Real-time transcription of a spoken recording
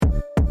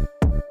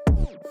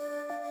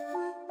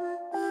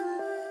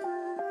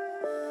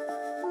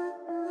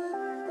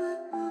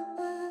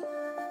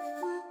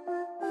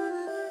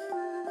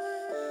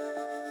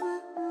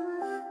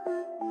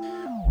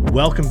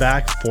Welcome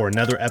back for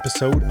another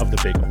episode of the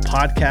Big O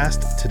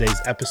Podcast.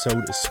 Today's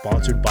episode is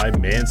sponsored by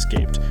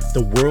Manscaped, the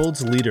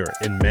world's leader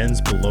in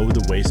men's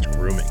below-the-waist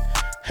grooming.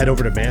 Head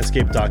over to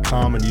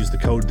manscaped.com and use the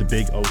code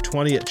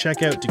THEBIGO20 at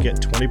checkout to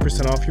get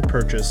 20% off your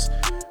purchase,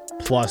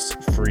 plus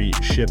free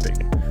shipping.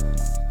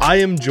 I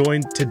am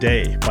joined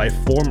today by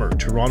former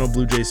Toronto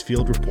Blue Jays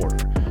field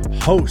reporter,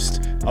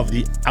 host of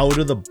the Out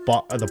of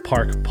the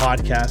Park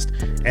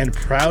podcast, and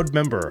proud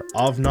member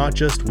of not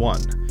just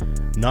one,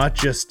 not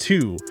just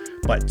two,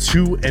 but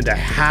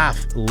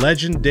 2.5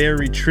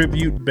 legendary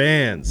tribute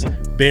bands.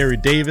 Barry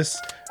Davis.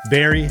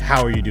 Barry,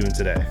 how are you doing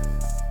today?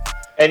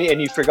 And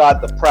you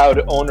forgot the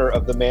proud owner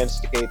of the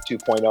Manscaped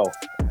 2.0.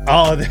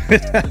 Oh,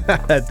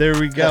 there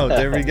we go.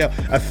 There we go.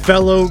 A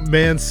fellow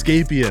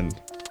Manscapian.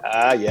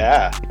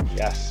 Yeah.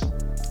 Yes.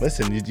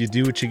 Listen, you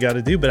do what you got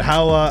to do. But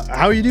how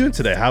are you doing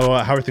today? How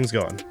are things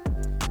going?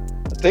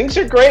 Things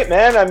are great,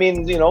 man. I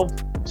mean,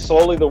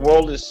 slowly the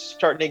world is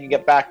starting to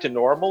get back to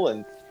normal,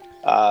 and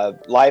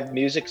live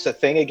music's a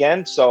thing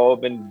again. So I've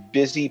been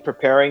busy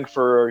preparing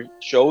for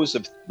shows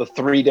of the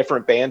 3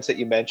 different bands that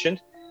you mentioned.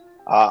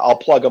 I'll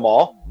plug them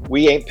all.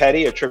 We Ain't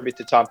Petty, a tribute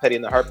to Tom Petty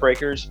and the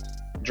Heartbreakers.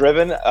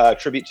 Driven, a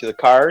tribute to the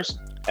Cars.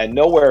 And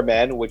Nowhere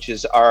Men, which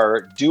is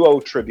our duo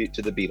tribute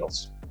to the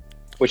Beatles,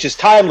 which is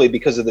timely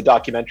because of the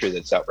documentary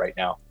that's out right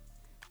now.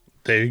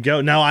 There you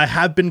go. Now, I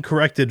have been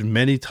corrected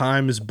many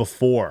times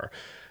before,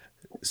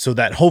 so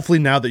that hopefully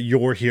now that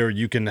you're here,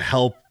 you can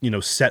help,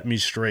 set me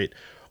straight.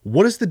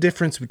 What is the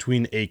difference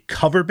between a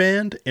cover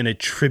band and a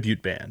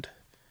tribute band?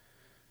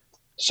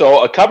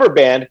 So a cover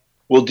band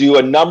will do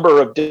a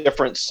number of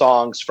different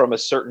songs from a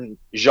certain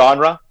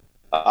genre,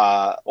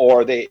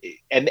 or they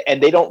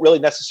don't really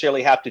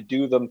necessarily have to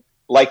do them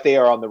like they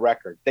are on the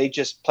record. They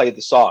just play the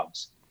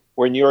songs.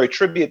 When you're a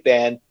tribute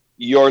band,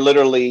 you're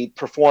literally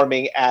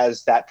performing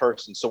as that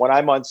person. So when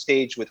I'm on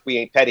stage with We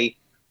Ain't Petty,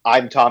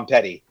 I'm Tom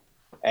Petty,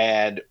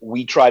 and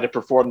we try to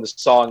perform the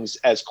songs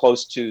as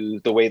close to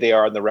the way they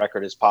are on the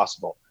record as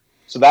possible.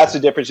 So that's the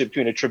difference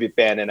between a tribute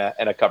band and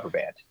a cover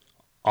band.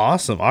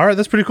 Awesome. All right,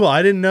 that's pretty cool.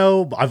 I didn't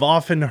know. I've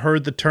often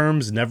heard the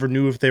terms, never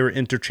knew if they were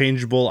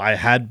interchangeable. I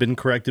had been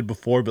corrected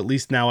before, but at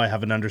least now I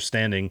have an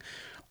understanding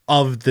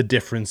of the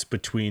difference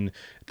between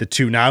the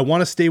two. Now, I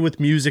want to stay with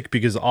music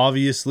because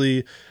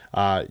obviously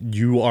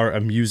you are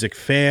a music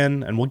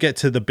fan, and we'll get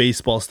to the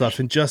baseball stuff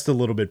in just a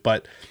little bit.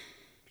 But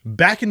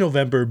back in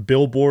November,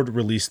 Billboard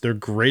released their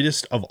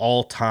greatest of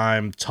all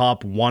time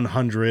top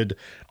 100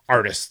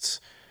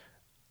 artists.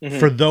 Mm-hmm.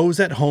 For those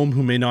at home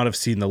who may not have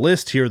seen the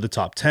list, here are the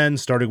top 10,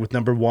 starting with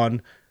number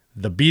 1,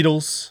 The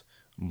Beatles,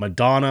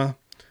 Madonna,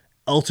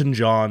 Elton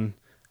John,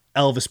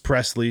 Elvis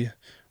Presley,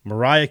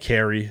 Mariah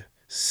Carey,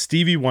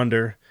 Stevie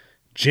Wonder,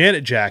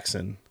 Janet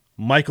Jackson,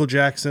 Michael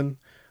Jackson,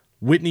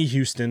 Whitney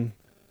Houston,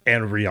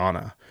 and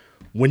Rihanna.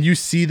 When you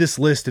see this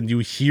list and you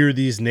hear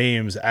these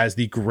names as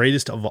the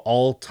greatest of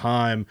all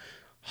time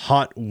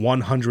Hot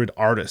 100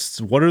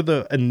 artists, what are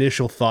the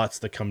initial thoughts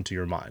that come to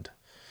your mind?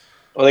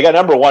 Well, they got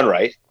number 1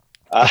 right.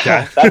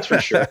 Okay. That's for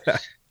sure.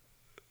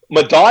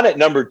 Madonna at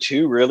number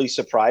 2 really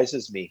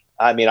surprises me.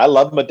 I mean, I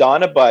love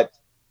Madonna, but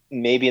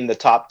maybe in the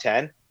top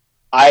 10.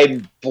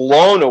 I'm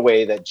blown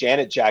away that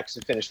Janet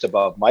Jackson finished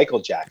above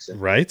Michael Jackson.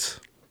 Right.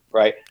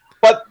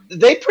 But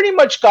they pretty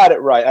much got it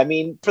right. I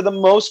mean, for the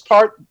most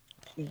part,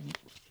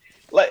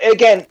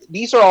 again,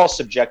 these are all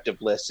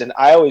subjective lists, and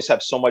I always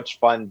have so much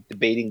fun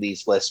debating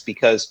these lists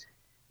because,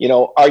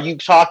 are you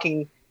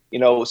talking,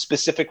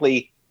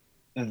 specifically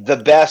the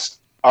best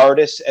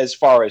artists as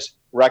far as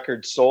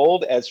records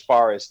sold, as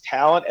far as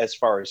talent, as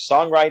far as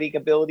songwriting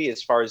ability,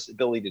 as far as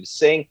ability to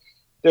sing?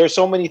 There are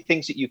so many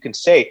things that you can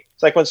say.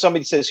 It's like when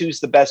somebody says, who's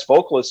the best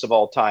vocalist of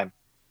all time?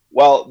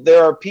 Well,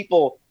 there are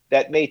people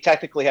that may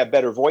technically have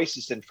better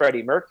voices than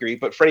Freddie Mercury,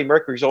 but Freddie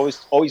Mercury's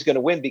always going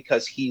to win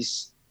because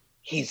he's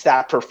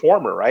that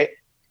performer, right?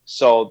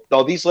 So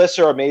though these lists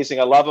are amazing,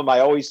 I love them.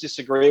 I always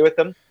disagree with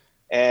them.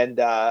 And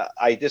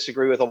I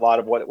disagree with a lot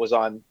of what was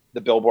on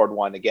the Billboard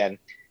one again.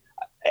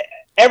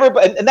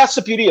 Everybody, and that's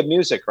the beauty of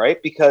music,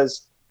 right?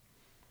 Because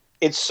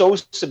it's so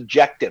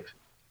subjective.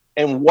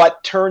 And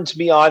what turns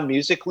me on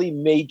musically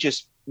may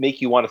just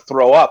make you want to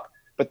throw up.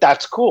 But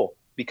that's cool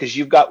because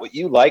you've got what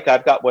you like.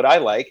 I've got what I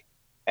like.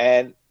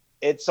 And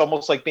it's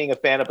almost like being a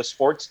fan of a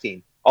sports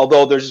team.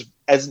 Although there's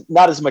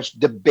not as much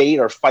debate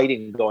or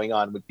fighting going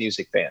on with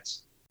music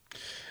fans.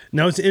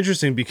 Now, it's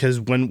interesting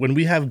because when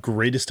we have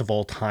greatest of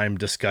all time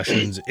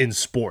discussions in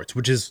sports,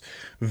 which is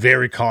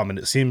very common,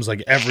 it seems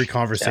like every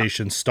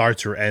conversation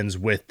starts or ends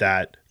with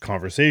that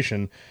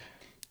conversation.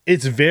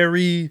 It's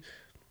very,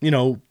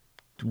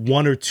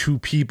 1 or 2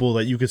 people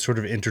that you could sort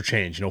of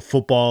interchange.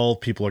 Football,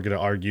 people are going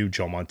to argue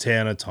Joe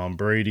Montana, Tom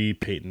Brady,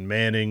 Peyton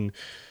Manning,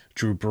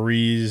 Drew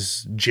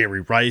Brees, Jerry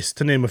Rice,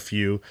 to name a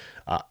few.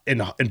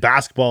 In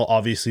basketball,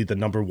 obviously, the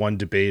number 1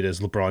 debate is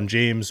LeBron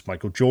James,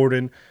 Michael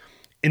Jordan.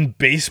 In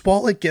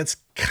baseball, it gets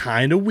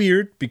kind of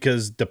weird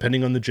because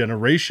depending on the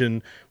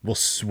generation will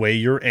sway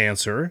your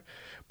answer.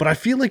 But I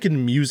feel like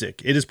in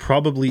music, it is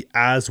probably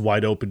as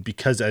wide open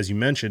because, as you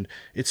mentioned,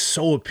 it's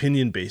so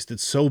opinion based.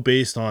 It's so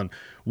based on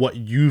what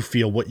you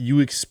feel, what you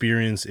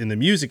experience in the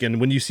music. And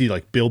when you see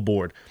like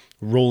Billboard,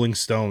 Rolling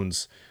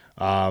Stones,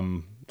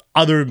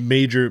 other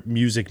major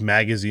music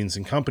magazines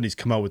and companies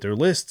come out with their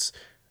lists,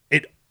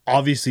 it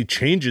obviously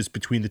changes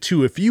between the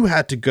two. If you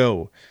had to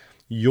go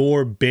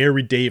your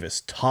Barry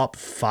Davis top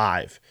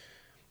 5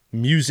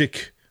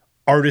 music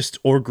artist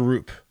or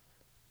group,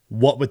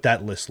 what would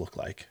that list look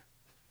like?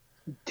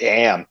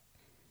 Damn.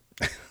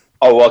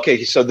 Oh,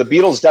 okay. So the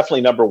Beatles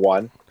definitely number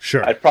 1.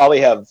 Sure. I'd probably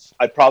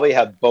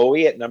have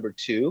Bowie at number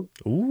 2.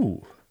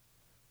 Ooh.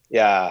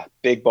 Yeah,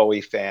 big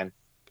Bowie fan.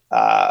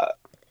 I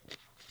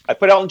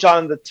put Elton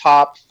John in the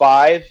top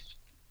 5.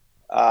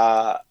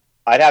 I'd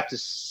have to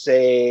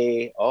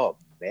say, oh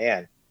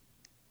man,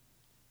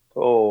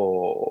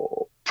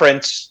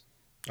 Prince.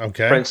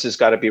 Okay. Prince has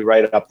got to be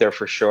right up there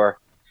for sure.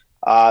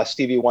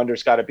 Stevie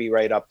Wonder's got to be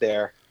right up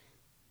there,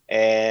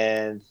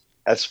 and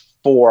that's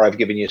 4 I've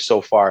given you so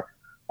far.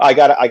 I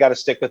got to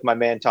stick with my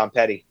man Tom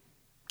Petty.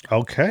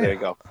 Okay. There you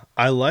go.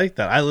 I like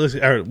that. All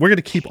right, we're going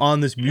to keep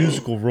on this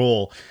musical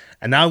roll,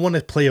 and now I want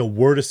to play a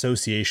word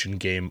association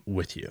game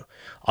with you.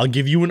 I'll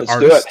give you an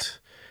artist,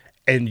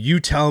 and you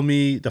tell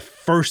me the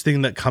first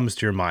thing that comes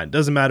to your mind.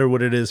 Doesn't matter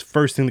what it is,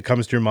 first thing that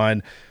comes to your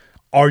mind.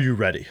 Are you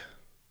ready?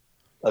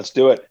 Let's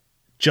do it.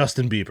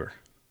 Justin Bieber.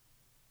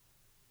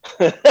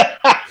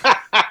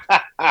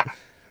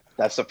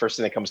 That's the first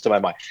thing that comes to my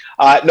mind.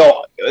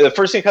 No, the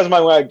first thing that comes to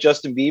my mind,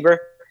 Justin Bieber,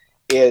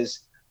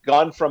 is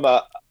gone from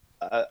a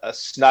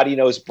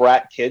snotty-nosed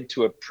brat kid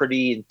to a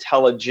pretty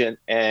intelligent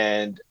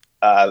and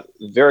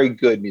very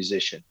good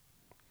musician.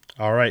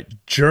 All right,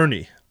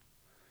 Journey.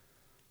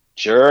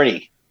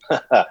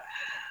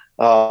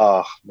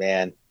 Oh,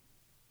 man.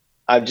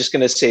 I'm just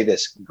going to say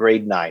this,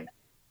 grade 9.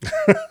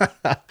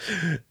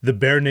 The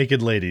Bare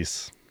Naked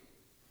Ladies.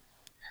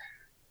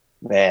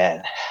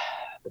 Man,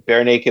 the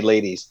Bare Naked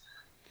Ladies.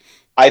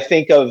 I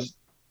think of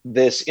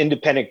this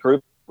independent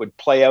group would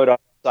play out on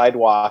the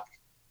sidewalk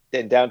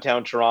in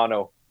downtown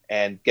Toronto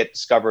and get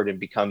discovered and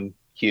become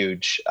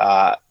huge.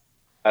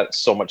 That's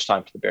so much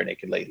time for the Bare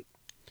Naked Lady.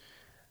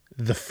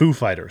 The Foo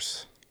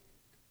Fighters.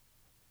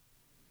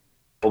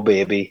 Oh,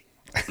 baby.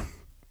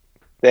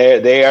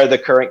 They are the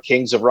current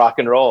kings of rock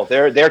and roll.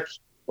 They're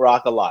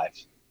rock alive.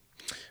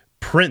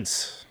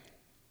 Prince.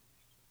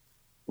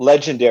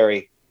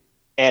 Legendary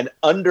and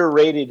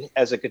underrated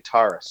as a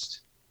guitarist.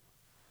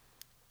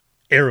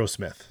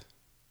 Aerosmith.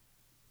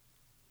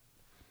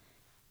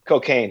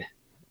 Cocaine.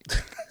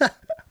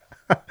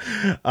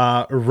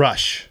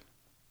 Rush.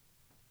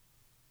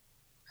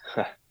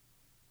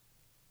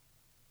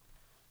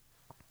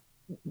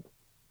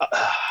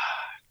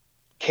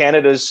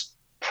 Canada's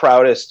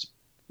proudest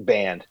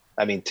band.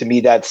 I mean, to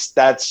me,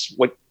 that's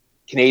what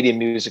Canadian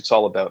music's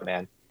all about,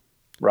 man.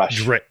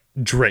 Rush.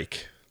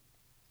 Drake.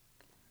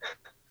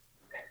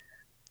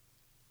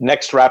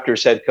 Next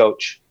Raptors head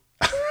coach.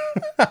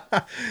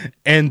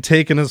 And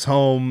taking us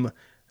home,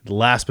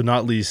 last but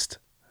not least,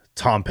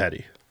 Tom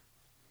Petty.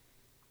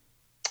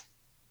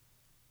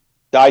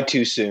 Died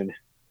too soon.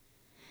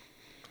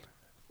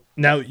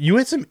 Now, you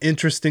had some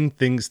interesting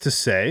things to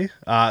say,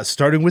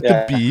 starting with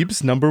the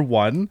Biebs, number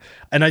 1.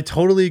 And I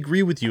totally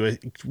agree with you.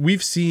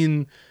 We've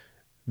seen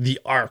the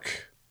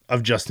arc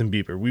of Justin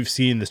Bieber. We've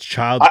seen this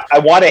child. I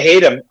want to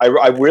hate him.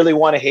 I really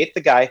want to hate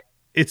the guy.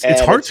 It's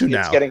hard to now.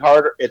 It's getting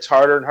harder. It's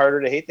harder and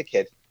harder to hate the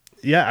kid.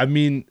 Yeah, I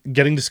mean,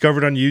 getting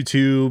discovered on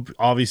YouTube,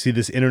 obviously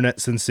this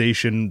internet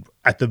sensation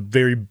at the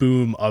very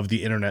boom of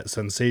the internet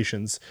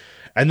sensations.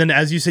 And then,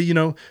 as you say,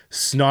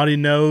 snotty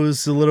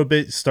nose a little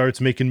bit, starts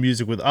making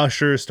music with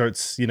Usher,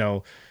 starts,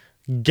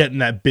 getting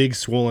that big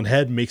swollen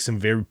head, makes some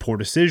very poor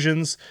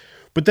decisions.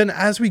 But then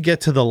as we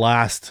get to the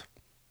last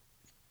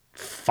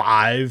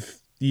 5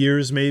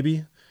 years,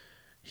 maybe,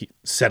 he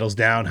settles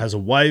down, has a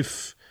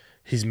wife.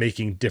 He's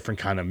making different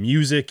kind of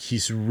music.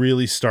 He's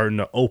really starting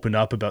to open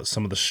up about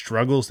some of the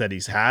struggles that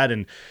he's had.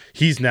 And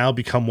he's now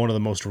become one of the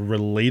most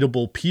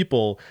relatable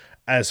people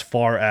as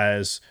far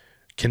as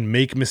can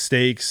make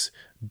mistakes,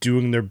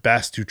 doing their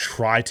best to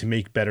try to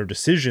make better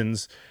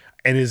decisions,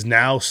 and is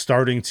now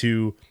starting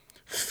to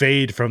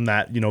fade from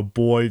that,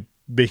 boy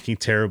making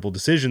terrible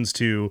decisions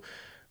to,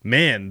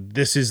 man,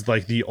 this is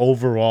like the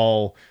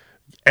overall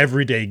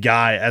everyday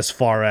guy as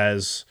far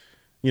as,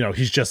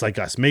 he's just like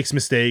us, makes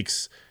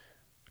mistakes,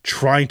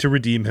 trying to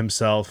redeem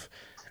himself.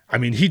 I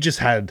mean, he just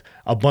had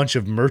a bunch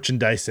of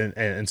merchandise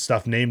and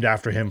stuff named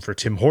after him for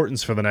Tim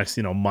Hortons for the next,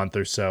 month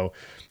or so.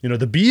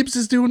 The Biebs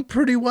is doing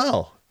pretty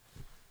well.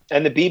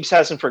 And the Biebs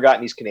hasn't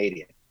forgotten he's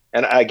Canadian.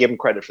 And I give him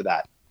credit for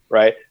that,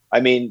 right? I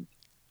mean,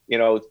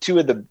 2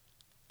 of the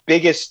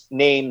biggest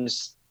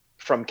names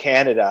from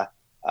Canada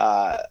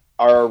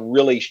are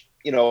really,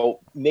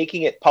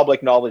 making it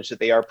public knowledge that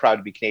they are proud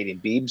to be Canadian.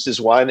 Biebs is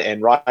one,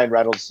 and Ryan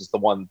Reynolds is the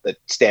one that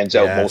stands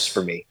out most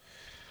for me.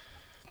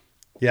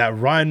 Yeah,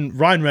 Ryan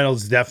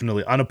Reynolds,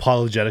 definitely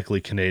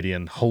unapologetically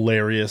Canadian,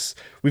 hilarious.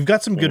 We've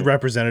got some good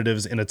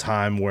representatives in a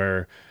time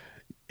where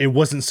it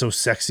wasn't so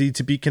sexy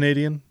to be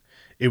Canadian.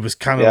 it was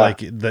kind of like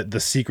the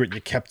secret you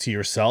kept to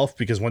yourself,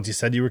 because once you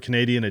said you were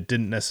Canadian, it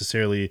didn't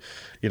necessarily,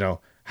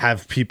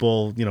 have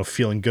people,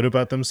 feeling good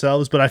about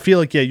themselves. But I feel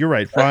like, yeah, you're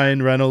right.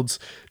 Ryan Reynolds,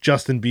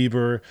 Justin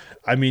Bieber.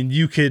 I mean,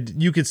 you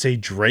could say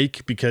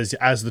Drake, because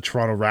as the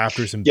Toronto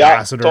Raptors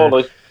ambassador,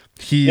 totally.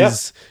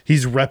 he's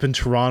repping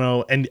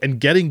Toronto and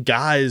getting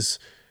guys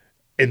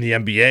in the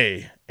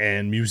NBA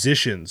and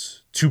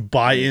musicians to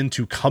buy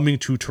into coming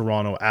to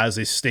Toronto as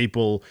a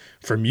staple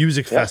for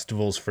music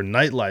festivals, for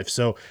nightlife.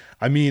 So,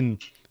 I mean,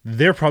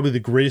 they're probably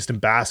the greatest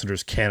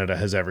ambassadors Canada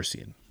has ever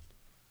seen.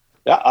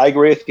 Yeah, I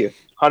agree with you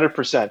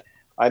 100%.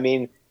 I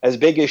mean, as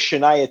big as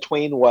Shania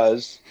Twain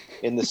was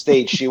in the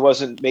States, she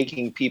wasn't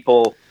making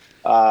people,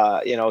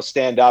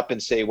 stand up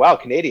and say, wow,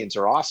 Canadians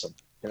are awesome.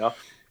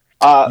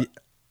 I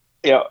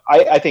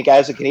think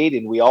as a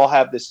Canadian, we all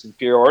have this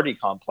inferiority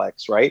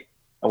complex, right?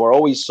 And we're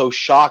always so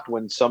shocked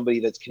when somebody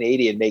that's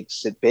Canadian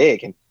makes it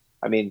big. And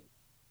I mean,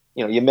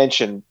 you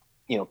mentioned,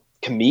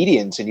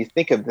 comedians, and you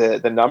think of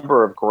the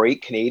number of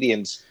great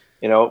Canadians,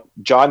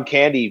 John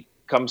Candy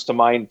comes to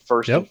mind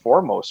first and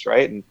foremost,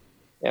 right? And,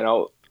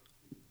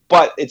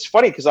 but it's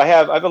funny because I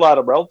have a lot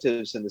of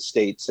relatives in the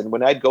States, and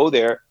when I'd go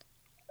there,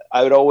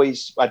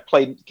 I'd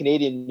play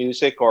Canadian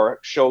music or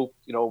show,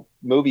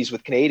 movies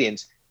with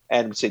Canadians,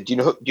 and say, do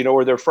you know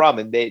where they're from?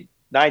 And they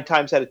 9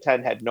 times out of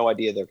 10 had no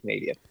idea they're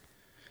Canadian.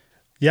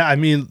 Yeah, I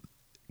mean,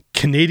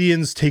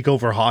 Canadians take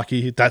over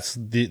hockey. That's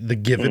the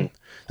given.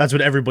 That's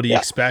what everybody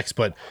expects.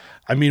 But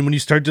I mean, when you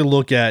start to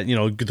look at, the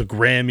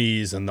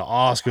Grammys and the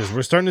Oscars,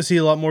 we're starting to see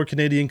a lot more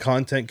Canadian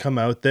content come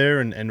out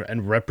there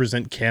and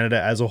represent Canada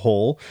as a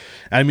whole.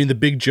 I mean, the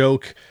big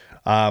joke,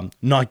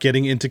 not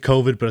getting into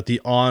COVID, but at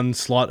the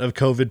onslaught of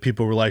COVID,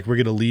 people were like, we're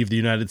going to leave the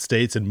United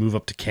States and move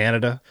up to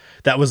Canada.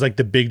 That was like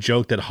the big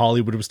joke that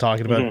Hollywood was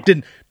talking about.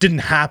 Didn't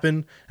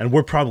happen. And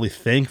we're probably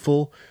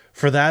thankful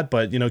for that.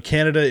 But,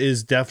 Canada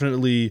is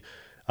definitely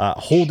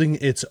holding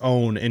its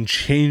own and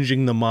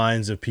changing the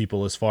minds of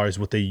people as far as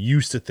what they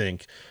used to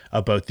think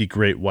about the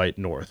Great White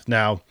North.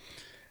 Now,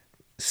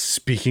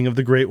 speaking of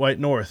the Great White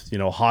North,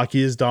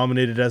 hockey is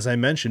dominated, as I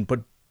mentioned,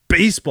 but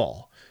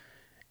baseball,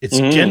 it's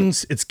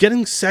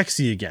getting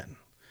sexy again.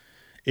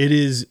 It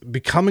is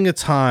becoming a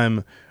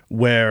time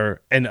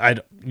where,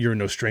 and you're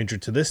no stranger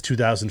to this,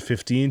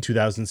 2015,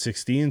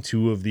 2016,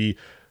 2 of the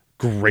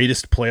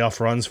greatest playoff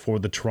runs for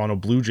the Toronto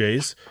Blue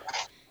Jays.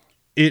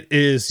 It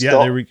is,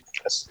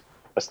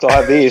 I still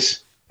have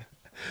these.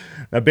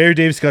 Now, Barry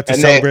Davis got to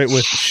celebrate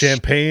with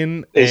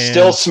champagne. They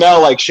still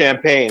smell like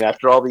champagne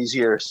after all these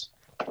years.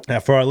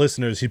 Now, for our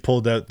listeners, he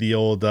pulled out the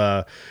old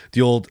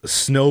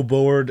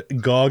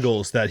snowboard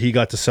goggles that he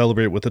got to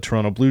celebrate with the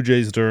Toronto Blue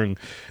Jays during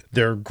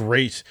their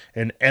great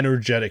and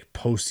energetic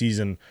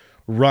postseason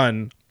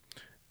run.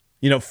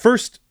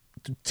 First,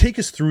 take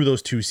us through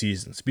those 2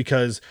 seasons,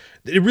 because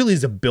it really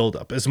is a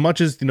buildup. As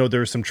much as, there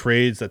were some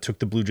trades that took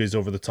the Blue Jays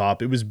over the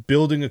top, it was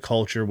building a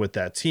culture with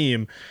that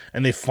team,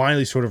 and they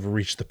finally sort of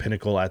reached the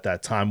pinnacle at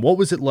that time. What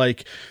was it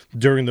like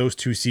during those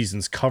 2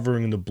 seasons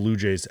covering the Blue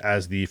Jays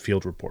as the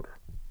field reporter?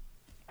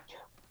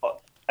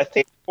 I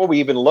think before we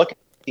even look at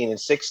 15 and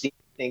 16,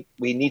 I think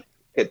we need to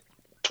look at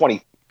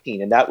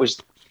 2015, and that was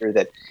the year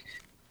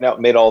that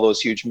made all those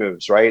huge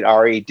moves, right?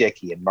 R.A.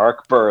 Dickey and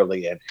Mark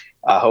Burley and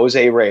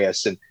Jose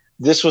Reyes, and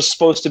this was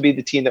supposed to be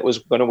the team that was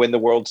going to win the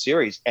World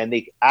Series, and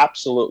they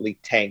absolutely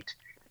tanked.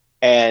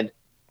 And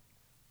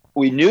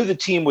we knew the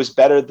team was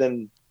better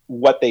than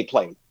what they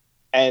played.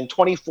 And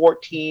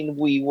 2014,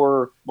 we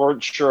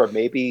weren't sure.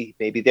 Maybe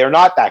they're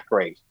not that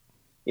great.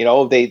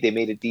 They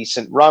made a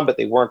decent run, but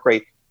they weren't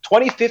great.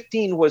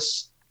 2015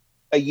 was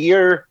a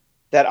year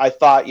that I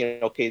thought,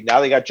 okay,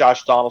 now they got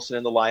Josh Donaldson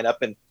in the lineup,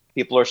 and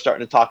people are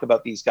starting to talk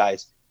about these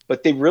guys.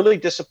 But they really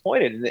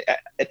disappointed. And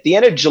at the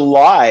end of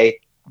July,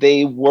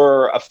 they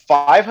were a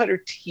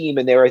 500 team,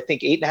 and they were, I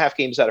think, 8.5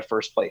 games out of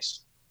first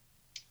place.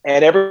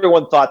 And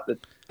everyone thought that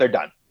they're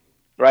done,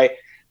 right?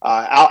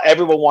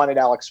 Everyone wanted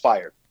Alex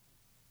fired.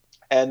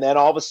 And then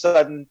all of a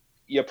sudden,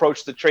 you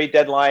approach the trade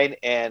deadline,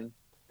 and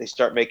they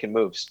start making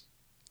moves.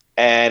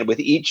 And with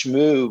each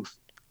move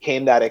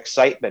came that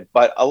excitement.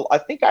 But I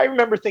think I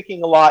remember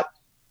thinking a lot,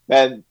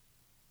 man,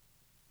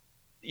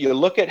 you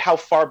look at how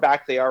far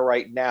back they are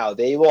right now.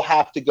 They will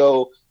have to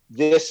go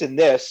this and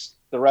this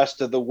the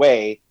rest of the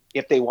way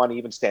if they want to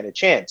even stand a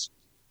chance.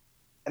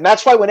 And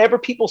that's why whenever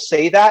people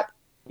say that,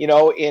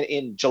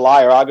 in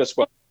July or August,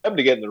 when them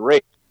to get in the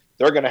race,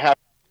 they're going to have to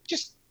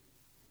just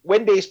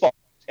win baseball.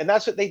 And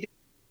that's what they did.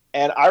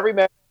 And I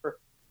remember,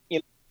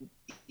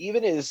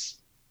 even as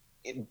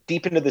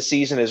deep into the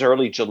season as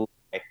early July,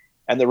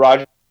 and the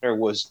Rogers Center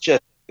was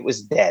it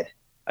was dead.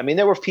 I mean,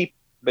 there were people,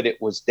 but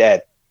it was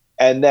dead.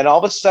 And then all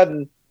of a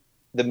sudden,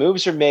 the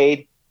moves are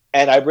made.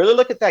 And I really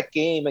look at that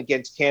game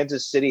against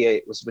Kansas City.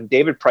 It was when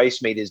David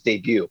Price made his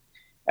debut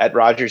at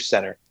Rogers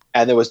Center.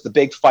 And there was the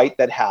big fight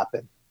that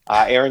happened.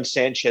 Aaron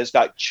Sanchez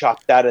got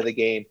chucked out of the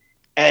game.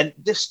 And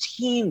this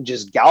team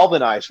just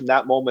galvanized from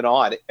that moment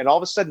on. And all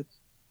of a sudden,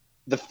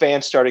 the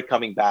fans started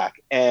coming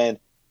back. And,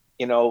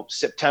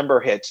 September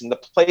hits. And the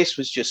place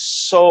was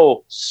just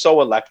so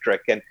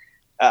electric. And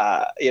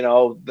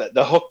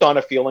the Hooked on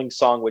a Feeling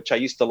song, which I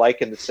used to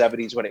like in the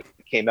 70s when it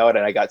came out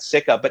and I got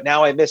sick of, but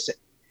now I miss it.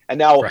 And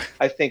now Right.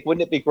 I think,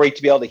 wouldn't it be great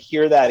to be able to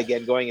hear that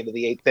again going into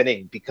the 8th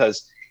inning,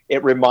 because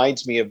it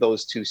reminds me of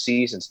those 2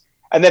 seasons.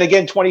 And then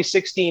again,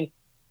 2016,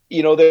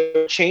 there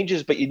were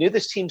changes, but you knew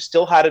this team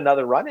still had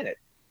another run in it.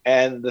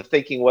 And the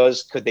thinking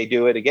was, could they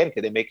do it again?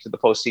 Could they make it to the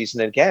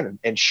postseason again?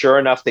 And sure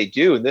enough, they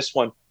do. And this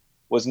one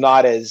was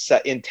not as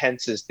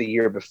intense as the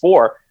year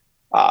before.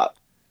 I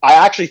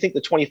actually think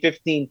the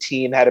 2015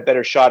 team had a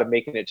better shot of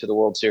making it to the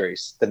World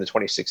Series than the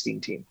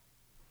 2016 team.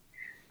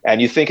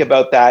 And you think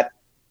about that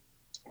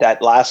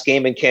last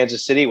game in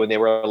Kansas City when they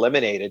were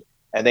eliminated,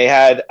 and they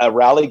had a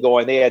rally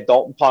going. They had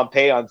Dalton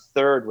Pompey on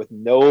third with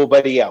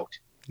nobody out.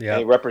 Yeah.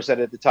 They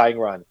represented the tying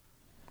run.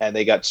 And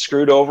they got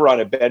screwed over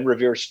on a Ben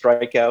Revere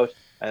strikeout.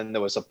 And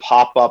there was a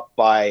pop-up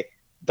by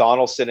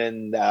Donaldson,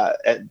 and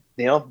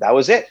that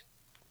was it.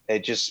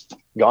 It just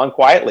gone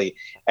quietly.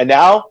 And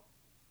now,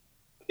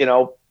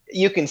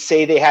 you can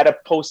say they had a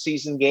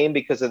postseason game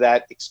because of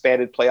that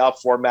expanded playoff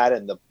format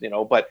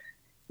but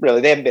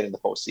really they haven't been in the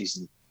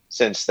postseason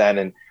since then.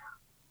 And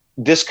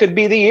this could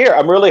be the year.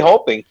 I'm really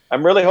hoping.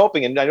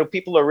 And I know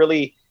people are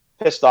really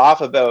pissed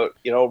off about,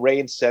 Ray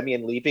and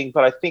Semien leaving,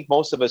 but I think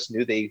most of us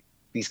knew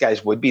these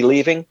guys would be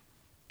leaving.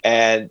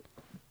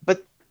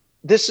 But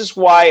this is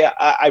why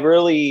I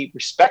really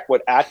respect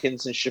what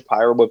Atkins and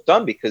Shapiro have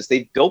done, because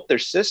they've built their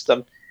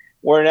system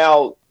where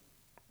now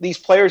these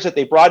players that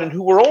they brought in,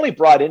 who were only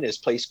brought in as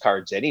place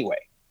cards anyway,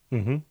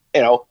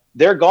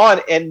 they're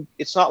gone. And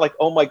it's not like,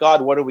 oh my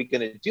God, what are we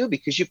going to do?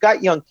 Because you've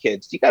got young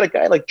kids. You got a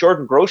guy like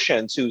Jordan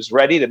Groshans who's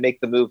ready to make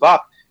the move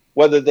up,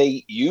 whether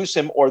they use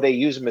him or they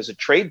use him as a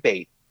trade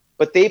bait.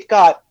 But they've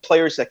got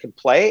players that can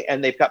play,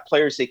 and they've got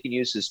players they can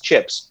use as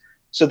chips.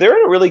 So they're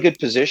in a really good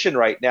position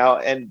right now.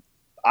 And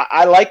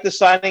I like the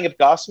signing of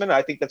Gausman.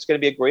 I think that's going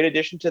to be a great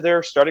addition to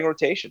their starting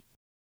rotation.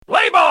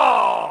 Play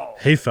ball!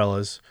 Hey,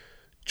 fellas.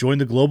 Join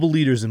the global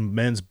leaders in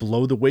men's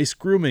below-the-waist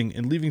grooming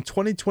and leaving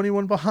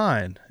 2021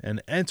 behind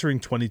and entering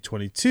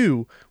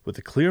 2022 with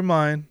a clear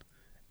mind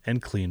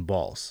and clean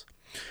balls.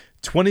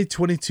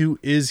 2022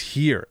 is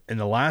here, and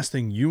the last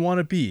thing you want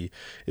to be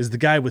is the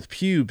guy with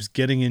pubes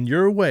getting in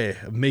your way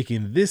of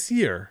making this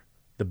year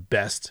the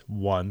best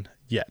one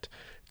yet.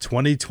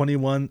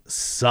 2021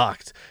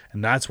 sucked,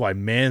 and that's why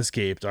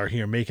Manscaped are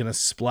here making a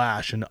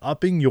splash and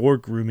upping your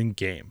grooming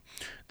game.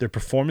 Their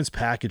Performance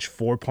Package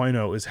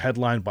 4.0 is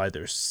headlined by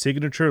their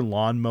signature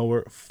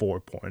Lawnmower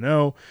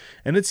 4.0,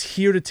 and it's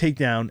here to take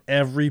down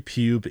every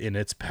pube in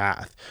its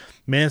path.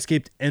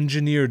 Manscaped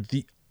engineered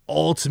the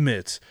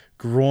ultimate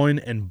groin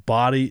and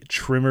body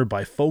trimmer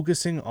by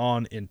focusing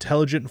on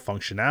intelligent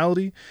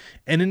functionality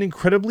and an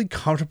incredibly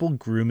comfortable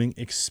grooming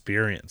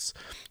experience.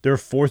 Their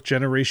 4th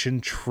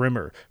generation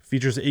trimmer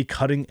features a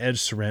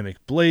cutting-edge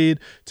ceramic blade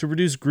to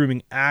reduce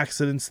grooming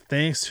accidents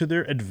thanks to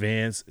their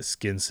advanced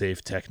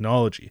skin-safe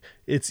technology.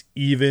 It's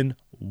even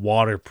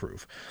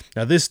waterproof.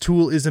 Now, this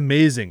tool is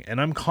amazing,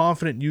 and I'm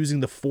confident using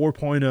the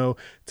 4.0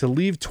 to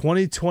leave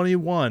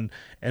 2021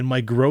 and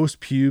my gross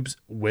pubes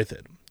with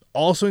it.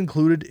 Also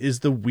included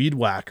is the Weed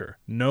Whacker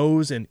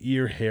nose and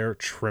ear hair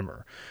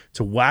trimmer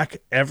to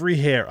whack every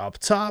hair up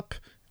top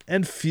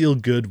and feel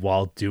good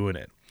while doing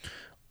it.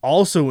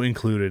 Also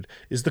included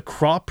is the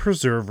Crop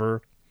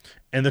Preserver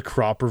and the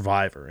Crop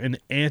Reviver, an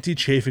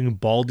anti-chafing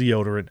ball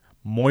deodorant,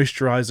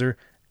 moisturizer,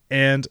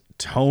 and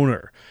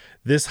toner.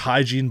 This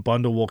hygiene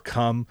bundle will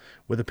come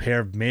with a pair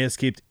of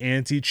Manscaped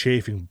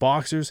anti-chafing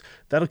boxers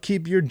that'll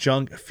keep your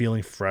junk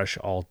feeling fresh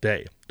all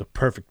day. The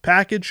perfect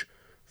package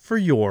for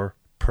your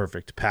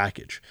perfect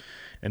package.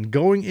 And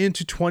going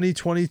into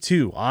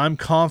 2022, I'm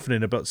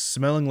confident about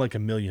smelling like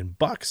 $1 million.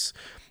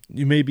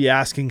 You may be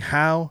asking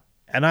how,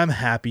 and I'm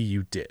happy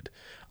you did.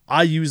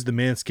 I use the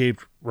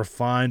Manscaped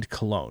Refined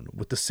Cologne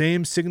with the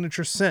same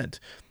signature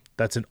scent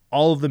that's in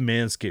all of the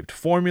Manscaped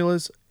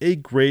formulas, a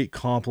great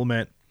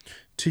complement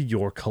to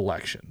your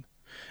collection.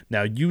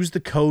 Now use the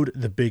code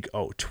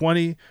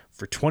THEBIGO20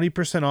 for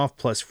 20% off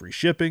plus free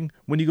shipping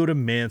when you go to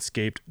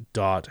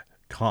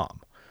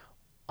manscaped.com.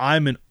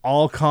 I'm in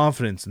all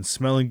confidence in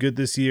smelling good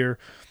this year.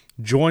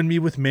 Join me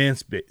with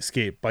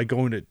Manscaped by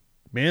going to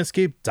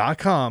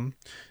manscaped.com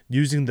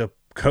using the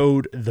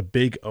code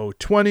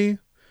THEBIGO20.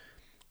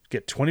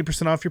 Get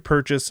 20% off your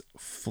purchase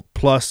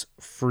plus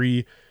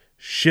free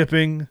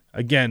shipping.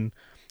 Again,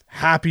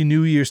 Happy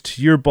New Year's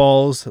to your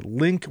balls.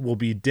 Link will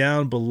be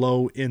down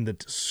below in the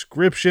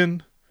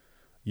description.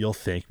 You'll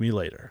thank me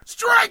later.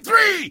 Strike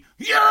 3!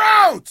 You're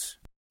out!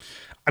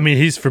 I mean,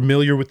 he's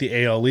familiar with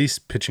the AL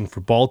East, pitching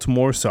for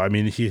Baltimore, so I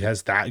mean, he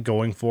has that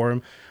going for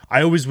him.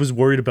 I always was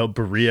worried about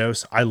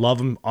Barrios. I love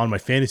him on my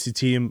fantasy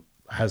team.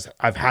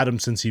 I've had him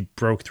since he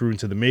broke through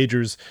into the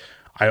majors.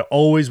 I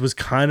always was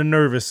kind of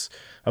nervous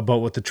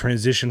about what the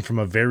transition from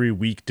a very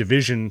weak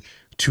division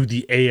to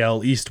the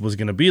AL East was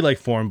going to be like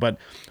for him. But,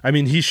 I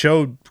mean, he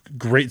showed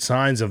great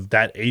signs of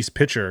that ace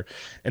pitcher.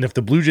 And if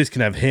the Blue Jays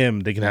can have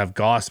him, they can have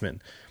Gausman.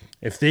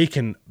 If they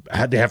can,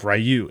 they have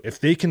Ryu. If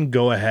they can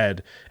go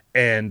ahead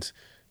and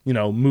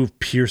move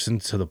Pearson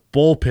to the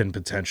bullpen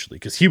potentially,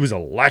 because he was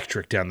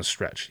electric down the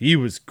stretch. He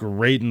was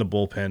great in the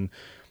bullpen.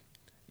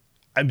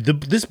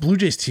 This Blue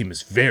Jays team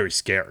is very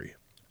scary.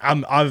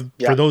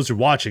 For those who are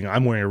watching,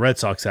 I'm wearing a Red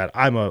Sox hat.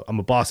 I'm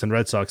a Boston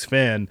Red Sox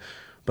fan,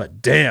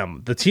 but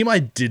damn, the team I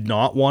did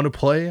not want to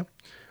play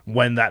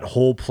when that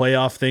whole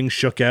playoff thing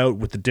shook out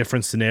with the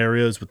different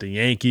scenarios with the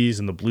Yankees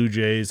and the Blue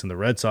Jays and the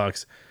Red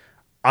Sox,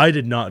 I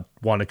did not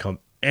want to come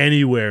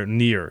anywhere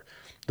near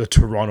the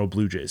Toronto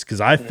Blue Jays,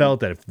 because I felt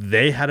that if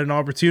they had an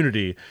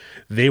opportunity,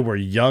 they were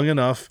young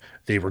enough,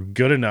 they were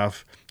good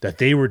enough that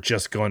they were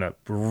just going to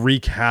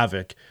wreak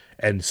havoc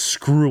and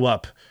screw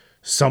up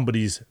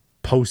somebody's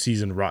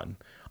postseason run.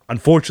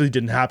 Unfortunately, it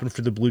didn't happen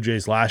for the Blue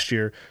Jays last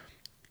year.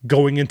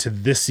 Going into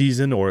this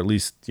season, or at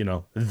least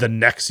the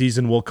next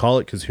season, we'll call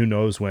it, because who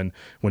knows when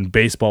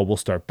baseball will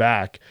start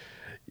back.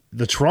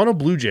 The Toronto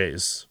Blue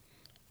Jays,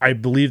 I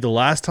believe the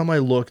last time I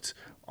looked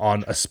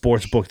on a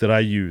sports book that I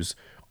use,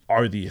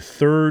 are the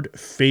third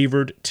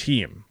favored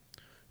team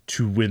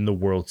to win the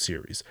World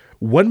Series.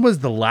 When was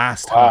the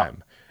last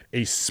time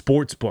a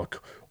sports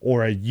book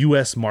or a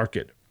U.S.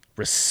 market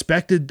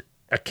respected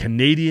a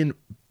Canadian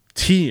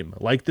team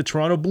like the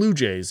Toronto Blue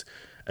Jays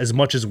as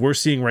much as we're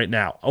seeing right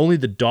now? Only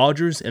the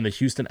Dodgers and the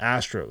Houston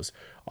Astros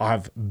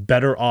have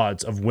better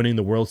odds of winning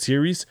the World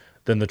Series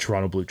than the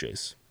Toronto Blue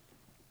Jays.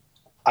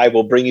 I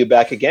will bring you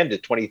back again to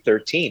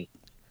 2013.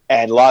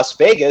 And Las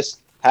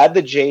Vegas had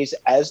the Jays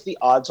as the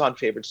odds-on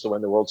favorites to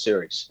win the World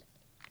Series.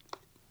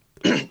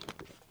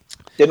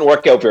 Didn't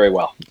work out very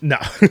well. No.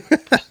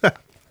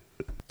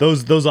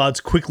 Those odds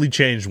quickly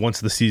changed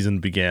once the season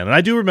began. And I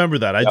do remember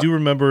that. I do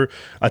remember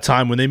a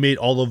time when they made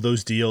all of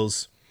those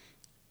deals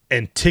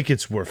and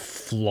tickets were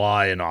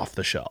flying off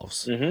the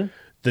shelves. Mm-hmm.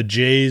 The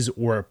Jays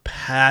were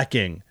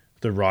packing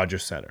the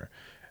Rogers Center.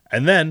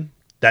 And then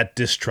that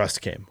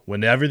distrust came.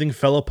 When everything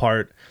fell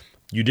apart,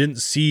 you didn't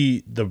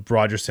see the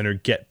Rogers Center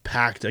get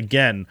packed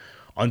again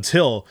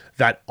until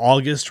that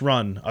August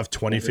run of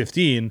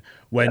 2015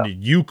 when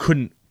you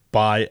couldn't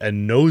buy a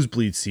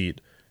nosebleed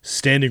seat,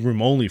 standing room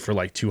only, for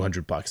like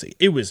 $200.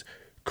 It was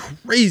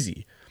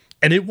crazy.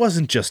 And it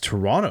wasn't just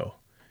Toronto.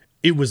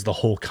 It was the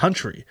whole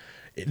country.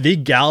 They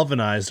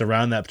galvanized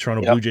around that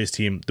Toronto Blue Jays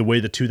team the way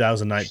the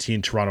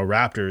 2019 Toronto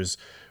Raptors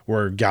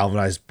were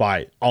galvanized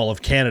by all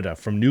of Canada.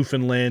 From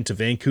Newfoundland to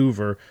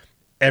Vancouver,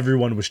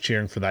 everyone was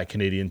cheering for that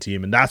Canadian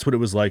team. And that's what it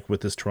was like with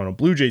this Toronto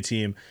Blue Jay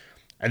team.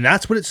 And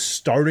that's what it's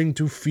starting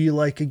to feel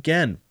like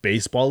again.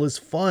 Baseball is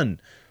fun.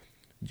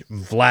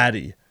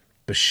 Vladdy,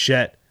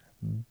 Bichette,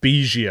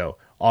 Biggio.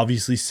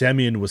 Obviously,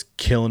 Semien was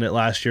killing it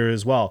last year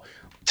as well.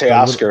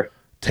 Teoscar.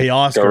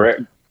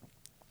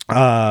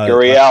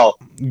 Gurriel.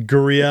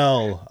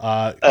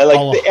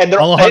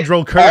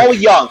 Alejandro Kirk. All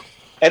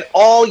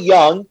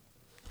young,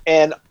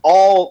 and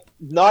all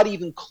not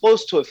even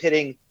close to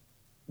hitting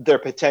their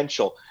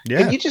potential. Yeah.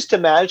 Can you just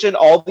imagine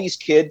all these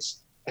kids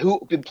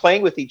who've been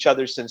playing with each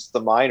other since the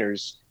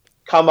minors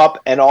come up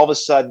and all of a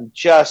sudden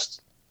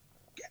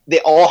they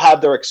all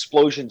have their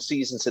explosion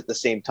seasons at the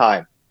same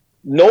time?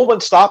 No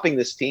one's stopping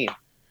this team.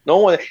 No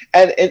one.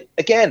 And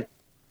again,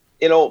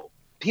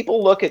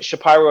 people look at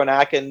Shapiro and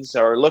Atkins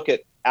or look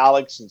at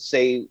Alex and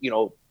say,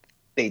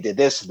 they did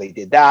this and they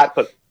did that.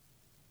 But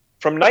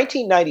from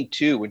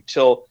 1992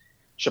 until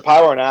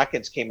Shapiro and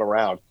Atkins came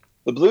around,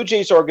 the Blue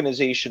Jays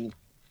organization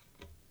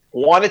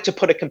wanted to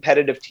put a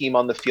competitive team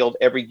on the field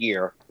every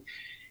year.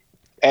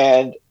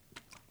 And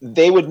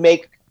they would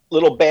make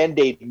little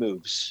Band-Aid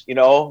moves,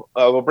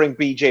 we'll bring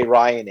BJ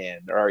Ryan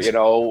in, or,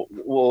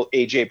 we'll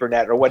AJ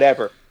Burnett or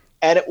whatever.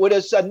 And it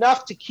was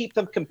enough to keep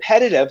them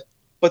competitive,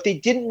 but they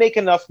didn't make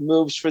enough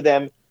moves for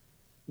them,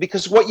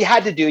 because what you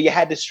had to do, you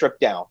had to strip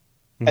down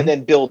and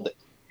then build it.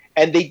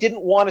 And they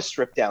didn't want to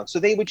strip down. So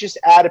they would just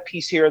add a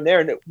piece here and there,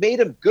 and it made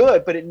them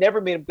good, but it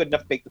never made them good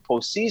enough to make the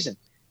postseason.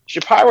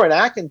 Shapiro and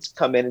Atkins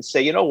come in and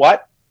say, you know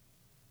what?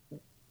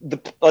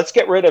 Let's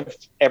get rid of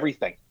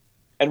everything.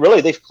 And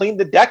really, they've cleaned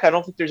the deck. I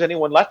don't think there's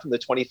anyone left from the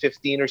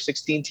 2015 or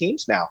 16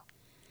 teams now.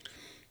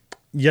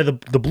 Yeah,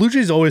 the Blue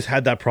Jays always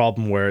had that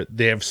problem where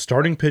they have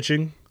starting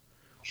pitching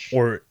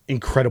or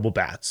incredible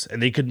bats,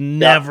 and they could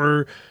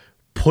never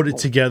put it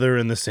together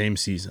in the same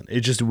season.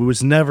 It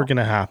was never going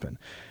to happen.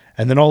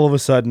 And then all of a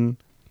sudden,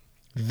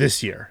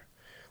 this year,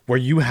 where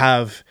you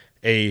have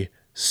a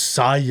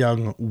Cy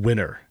Young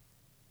winner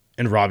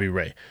in Robbie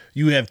Ray,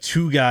 you have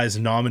two guys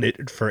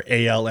nominated for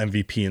AL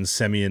MVP in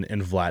Semien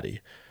and Vladdy.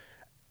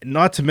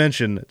 Not to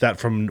mention that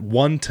from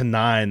 1 to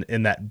 9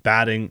 in that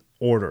batting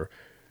order,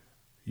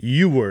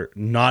 you were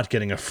not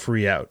getting a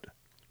free out.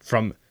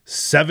 From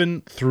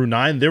 7 through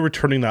 9, they were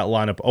turning that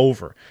lineup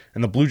over.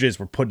 And the Blue Jays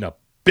were putting up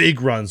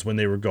big runs when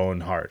they were going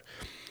hard.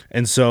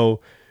 And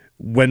so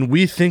when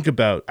we think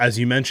about, as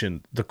you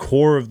mentioned, the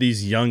core of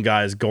these young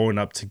guys going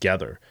up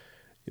together,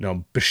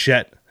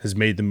 Bichette has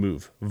made the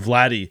move.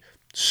 Vladdy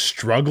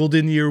struggled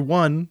in year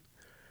 1,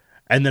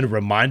 and then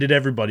reminded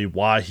everybody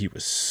why he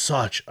was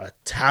such a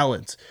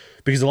talent.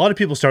 Because a lot of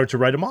people started to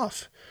write him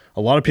off.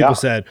 A lot of people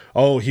said,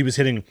 he was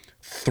hitting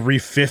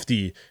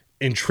 350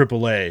 in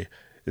AAA.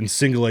 in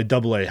single A,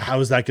 double A. How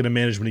is that going to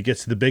manage when he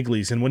gets to the big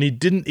leagues? And when he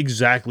didn't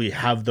exactly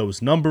have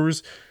those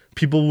numbers,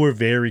 people were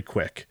very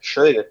quick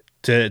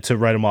to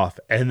write him off.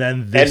 And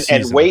then this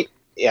season, and wait,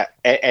 yeah,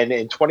 and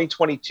in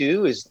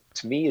 2022 is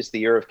to me is the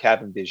year of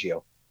Cavan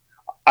Biggio.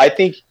 I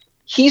think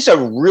he's a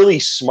really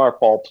smart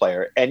ball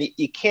player, and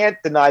you can't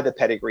deny the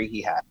pedigree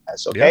he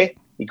has. Okay, Yep.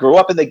 He grew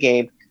up in the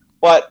game,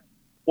 but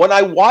when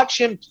I watch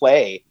him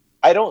play,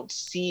 I don't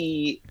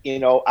see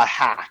a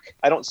hack.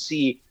 I don't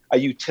see a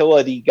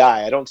utility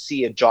guy. I don't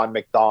see a John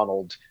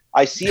McDonald.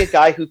 I see a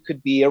guy who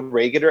could be a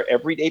regular,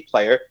 everyday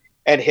player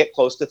and hit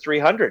close to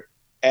 300.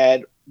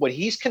 And when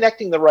he's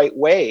connecting the right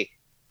way,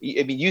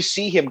 I mean, you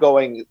see him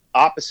going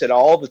opposite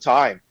all the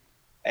time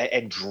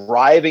and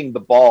driving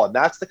the ball. And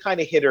that's the kind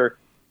of hitter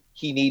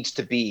he needs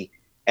to be.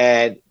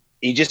 And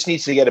he just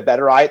needs to get a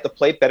better eye at the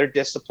plate, better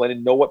discipline,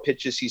 and know what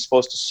pitches he's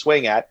supposed to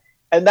swing at.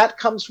 And that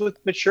comes with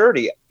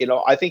maturity.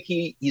 I think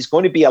he's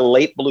going to be a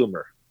late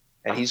bloomer,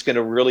 and he's going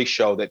to really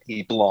show that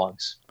he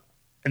belongs.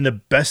 And the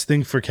best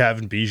thing for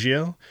Cavan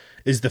Biggio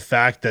is the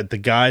fact that the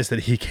guys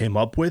that he came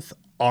up with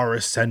are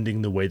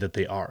ascending the way that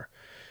they are.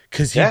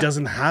 Because he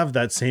doesn't have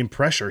that same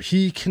pressure.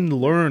 He can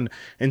learn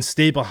and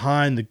stay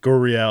behind the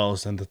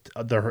Gurriels and the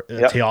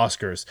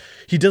Teoscars.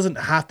 He doesn't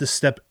have to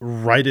step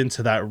right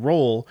into that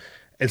role.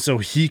 And so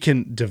he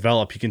can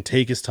develop, he can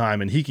take his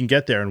time, and he can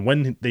get there. And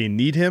when they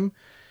need him,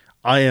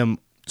 I am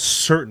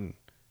certain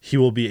he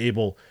will be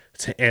able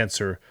to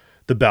answer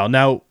the bell.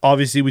 Now,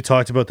 obviously, we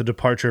talked about the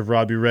departure of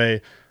Robbie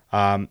Ray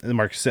and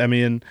Mark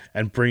Semien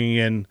and bringing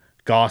in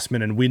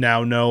Gausman. And we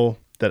now know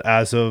that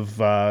as of,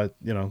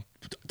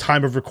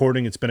 time of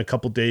recording, it's been a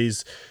couple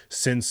days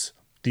since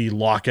the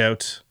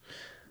lockout.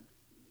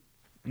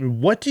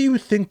 What do you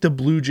think the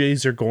Blue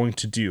Jays are going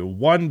to do?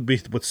 One,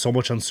 with so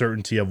much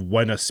uncertainty of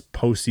when a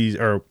postseason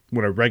or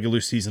when a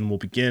regular season will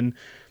begin.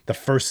 The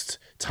first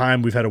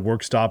time we've had a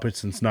work stoppage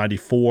since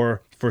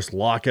 '94, first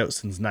lockout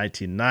since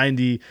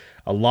 1990.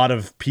 A lot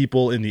of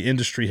people in the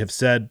industry have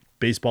said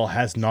baseball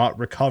has not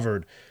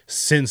recovered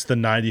since the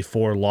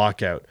 '94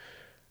 lockout.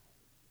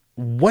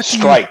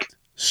 Strike.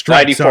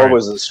 94 sorry.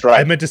 Was a strike.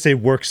 I meant to say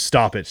work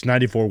stoppage.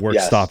 94 work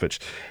stoppage.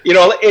 You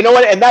know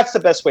what? And that's the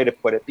best way to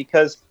put it,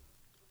 because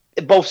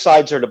both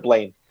sides are to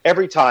blame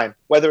every time,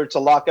 whether it's a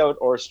lockout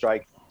or a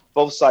strike.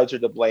 Both sides are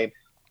to blame.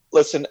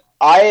 Listen,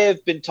 I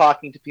have been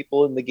talking to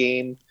people in the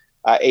game,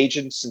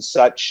 agents and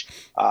such,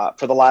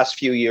 for the last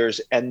few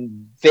years,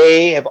 and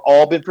they have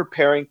all been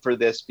preparing for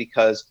this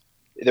because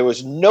there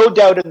was no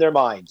doubt in their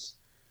minds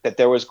that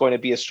there was going to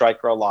be a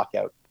strike or a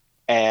lockout.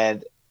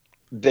 And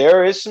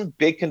there is some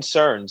big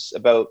concerns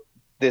about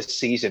this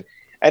season.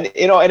 And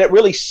it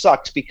really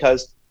sucks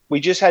because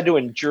we just had to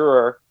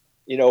endure,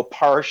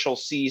 partial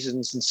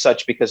seasons and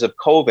such because of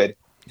COVID.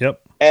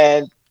 Yep.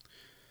 And,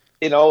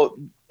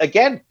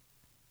 again,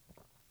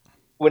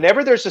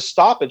 whenever there's a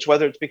stoppage,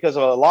 whether it's because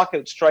of a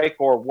lockout, strike,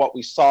 or what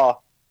we saw,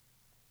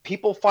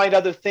 people find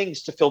other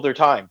things to fill their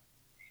time.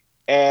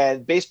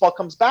 And baseball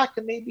comes back,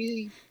 and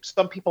maybe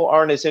some people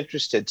aren't as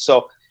interested.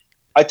 So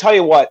I tell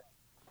you what,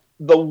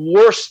 the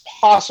worst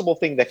possible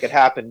thing that could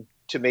happen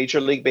to Major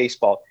League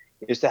Baseball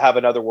is to have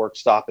another work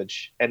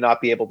stoppage and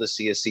not be able to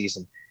see a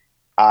season.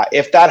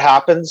 If that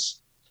happens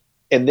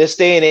in this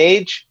day and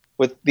age,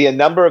 with the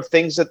number of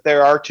things that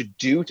there are to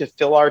do to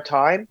fill our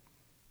time,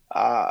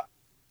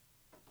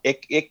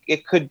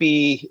 it could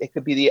be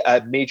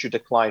a major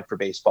decline for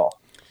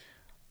baseball.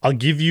 I'll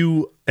give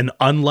you an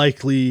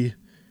unlikely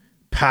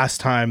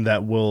pastime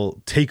that will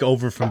take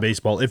over from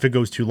baseball if it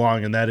goes too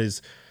long, and that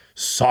is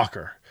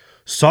soccer.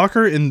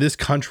 Soccer in this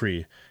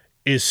country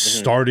is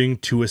starting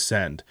to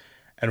ascend.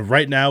 And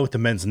right now, with the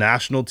men's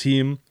national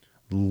team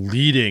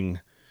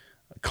leading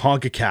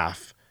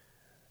CONCACAF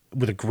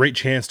with a great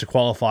chance to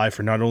qualify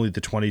for not only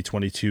the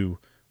 2022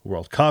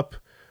 World Cup,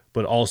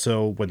 but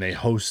also when they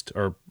host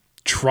or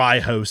try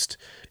host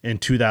in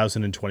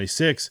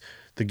 2026,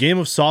 the game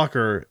of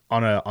soccer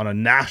on a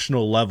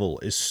national level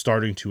is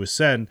starting to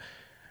ascend.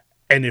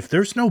 And if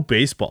there's no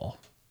baseball,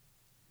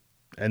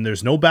 and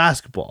there's no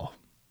basketball,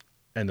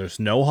 and there's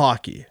no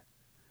hockey,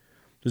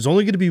 there's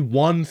only going to be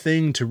one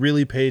thing to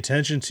really pay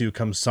attention to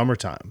come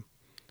summertime,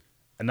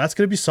 and that's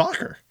going to be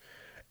soccer.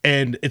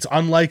 And it's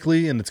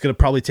unlikely, and it's going to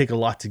probably take a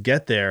lot to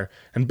get there,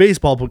 and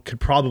baseball could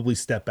probably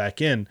step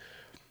back in,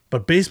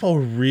 but baseball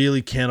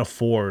really can't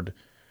afford,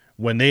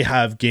 when they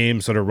have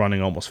games that are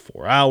running almost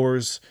 4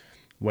 hours,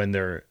 when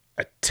their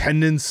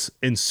attendance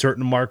in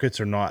certain markets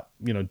are not,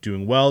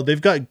 doing well.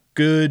 They've got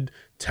good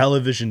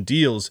television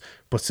deals,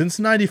 but since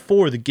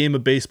 '94, the game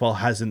of baseball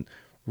hasn't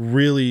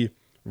really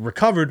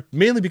recovered,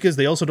 mainly because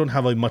they also don't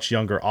have a much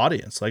younger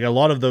audience. Like, a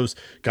lot of those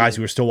guys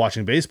who are still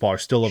watching baseball are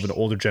still of an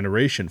older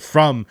generation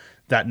from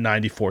that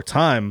 '94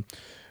 time.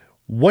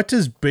 What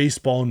does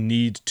baseball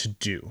need to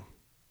do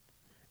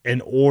in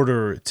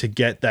order to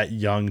get that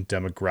young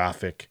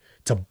demographic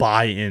to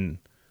buy in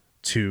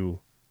to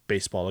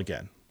baseball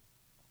again?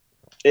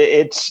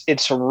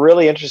 It's a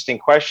really interesting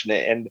question,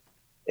 and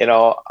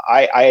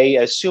I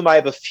assume I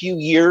have a few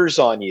years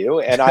on you,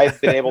 and I've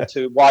been able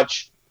to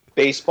watch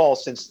baseball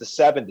since the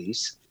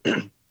 70s.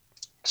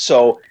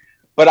 So,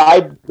 but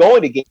I'm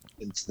going to games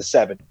since the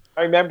 70s.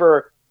 I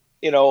remember,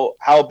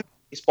 how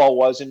baseball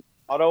was in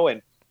Toronto, and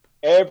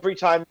every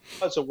time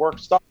it was a work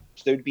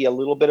stoppage, there'd be a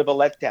little bit of a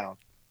letdown.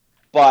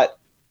 But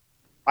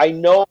I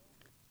know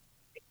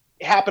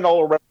it happened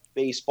all around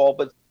baseball,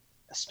 but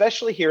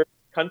especially here in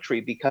the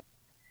country, because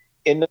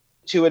in the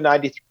 2 and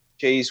 93,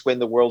 Jays win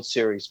the World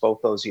Series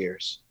both those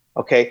years.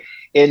 Okay.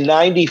 In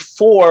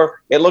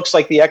 94, it looks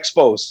like the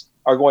Expos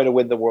are going to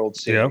win the World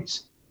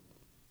Series. Yep.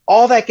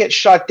 All that gets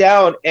shut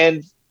down.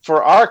 And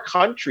for our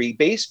country,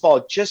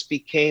 baseball just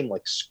became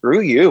like, screw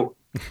you,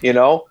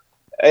 and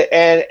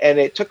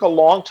it took a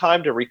long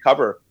time to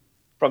recover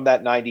from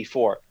that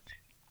 94.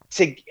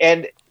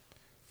 And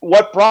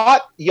what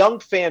brought young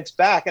fans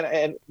back,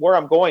 and where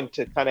I'm going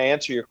to kind of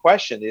answer your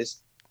question is,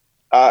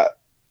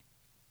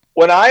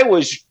 when I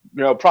was,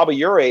 probably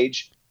your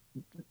age,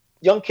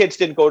 young kids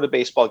didn't go to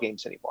baseball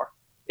games anymore.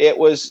 It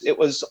was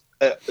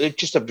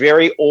just a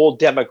very old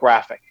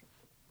demographic.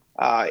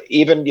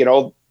 Even,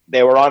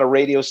 they were on a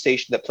radio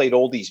station that played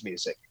oldies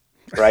music,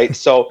 right?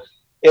 So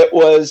it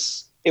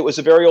was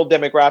a very old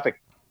demographic.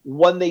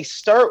 When they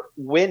start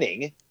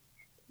winning,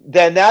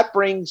 then that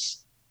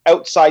brings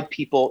outside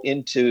people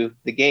into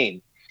the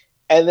game.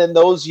 And then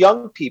those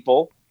young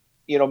people,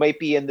 may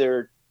be in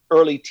their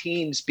early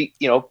teens,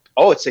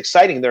 it's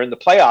exciting. They're in the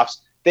playoffs.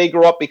 They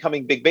grow up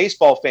becoming big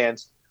baseball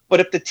fans. But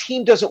if the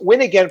team doesn't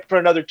win again for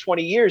another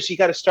 20 years, you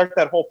got to start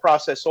that whole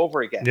process over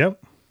again. Yep.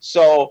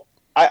 So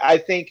I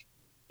think,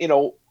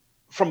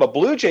 from a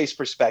Blue Jays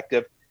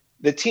perspective,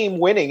 the team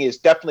winning is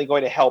definitely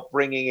going to help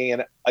bringing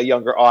in a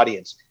younger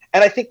audience.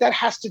 And I think that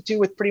has to do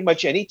with pretty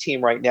much any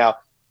team right now.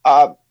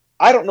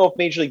 I don't know if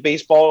Major League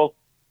Baseball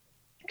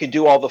can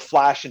do all the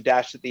flash and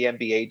dash that the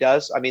NBA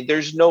does. I mean,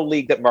 there's no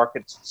league that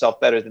markets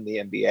itself better than the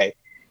NBA.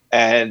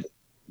 And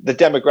the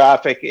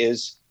demographic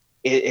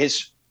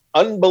is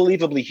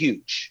unbelievably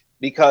huge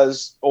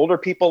because older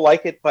people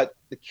like it, but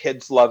the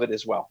kids love it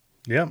as well.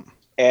 Yeah.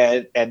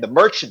 And the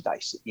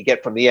merchandise that you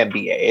get from the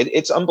NBA,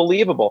 it's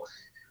unbelievable.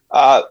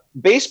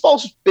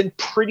 Baseball's been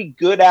pretty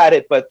good at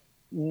it, but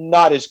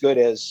not as good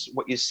as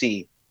what you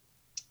see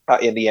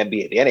in the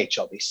NBA. The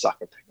NHL, they suck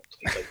at that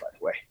completely, by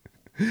the way.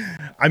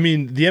 I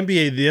mean, the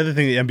NBA, the other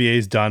thing the NBA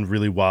has done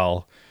really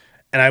well,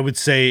 and I would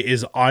say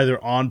is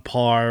either on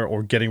par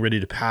or getting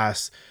ready to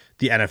pass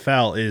the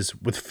NFL, is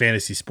with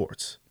fantasy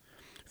sports.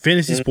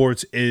 Fantasy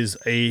sports is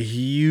a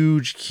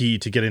huge key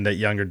to getting that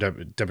younger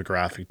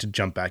demographic to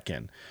jump back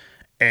in.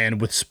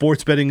 And with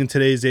sports betting in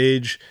today's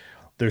age,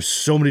 there's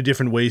so many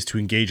different ways to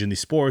engage in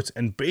these sports.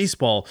 And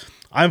baseball,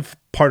 I'm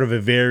part of a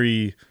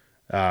very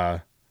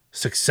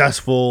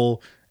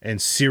successful and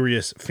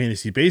serious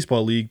fantasy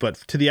baseball league. But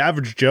to the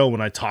average Joe, when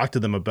I talk to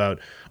them about,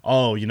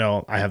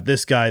 I have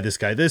this guy, this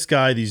guy, this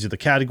guy, these are the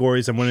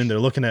categories, I'm in there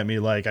looking at me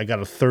like I got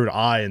a third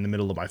eye in the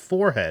middle of my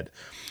forehead.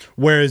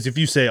 Whereas if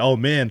you say, oh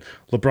man,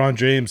 LeBron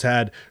James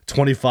had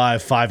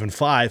 25, 5 and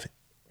 5,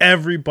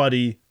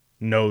 everybody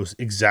knows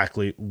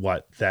exactly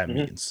what that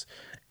means.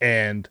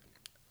 And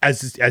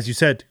as you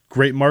said,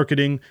 great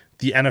marketing.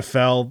 The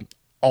NFL,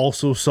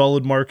 also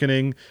solid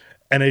marketing.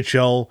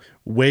 NHL,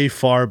 way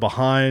far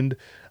behind.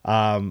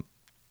 But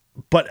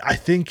I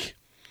think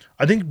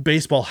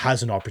baseball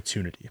has an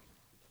opportunity.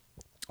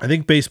 I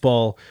think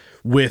baseball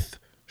with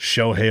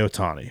Shohei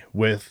Ohtani,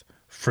 with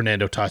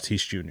Fernando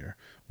Tatis Jr.,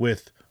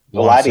 with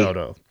Juan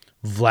Soto,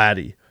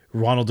 Vladdy,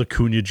 Ronald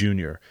Acuna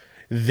Jr.,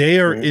 they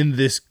are in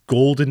this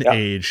golden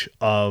age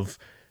of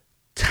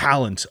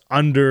talent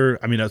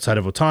outside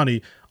of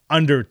Ohtani,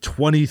 under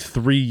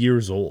 23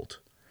 years old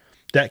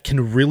that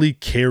can really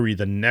carry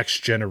the next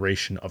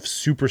generation of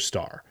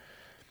superstar.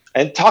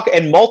 And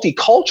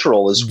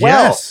multicultural as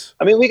well. Yes.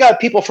 I mean, we got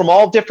people from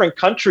all different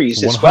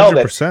countries 100%. As well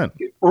that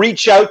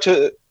reach out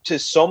to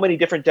so many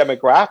different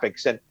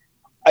demographics. And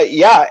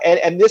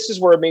and this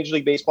is where Major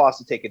League Baseball has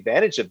to take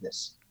advantage of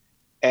this.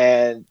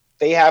 And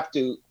they have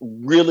to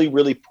really,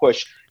 really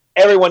push.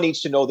 Everyone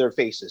needs to know their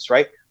faces,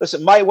 right?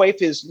 Listen, my wife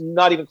is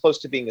not even close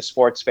to being a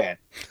sports fan,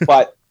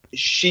 but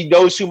she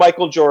knows who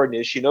Michael Jordan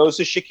is. She knows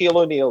who Shaquille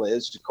O'Neal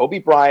is, Kobe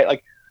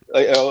Bryant,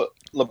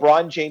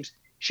 LeBron James.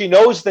 She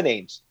knows the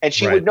names, and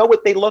she would know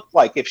what they look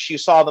like if she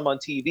saw them on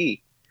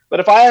TV. But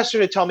if I asked her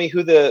to tell me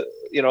who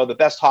the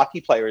best hockey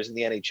players in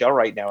the NHL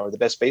right now or the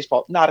best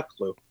baseball, not a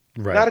clue.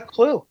 Right. Not a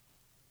clue.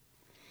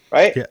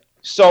 Right? Yeah.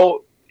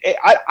 So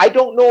I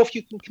don't know if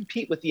you can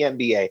compete with the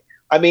NBA.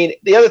 I mean,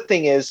 the other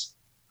thing is,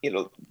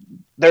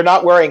 they're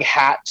not wearing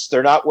hats.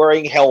 They're not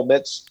wearing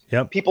helmets.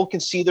 Yep. People can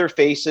see their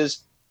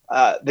faces.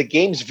 The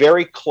game's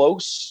very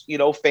close.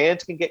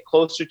 Fans can get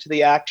closer to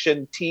the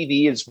action.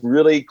 TV is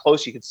really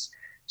close.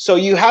 So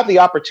you have the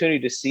opportunity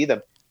to see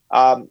them.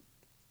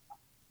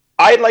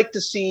 I'd like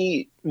to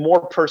see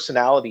more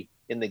personality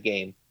in the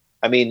game.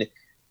 I mean,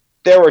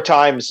 there were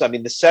times, the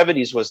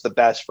 70s was the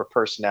best for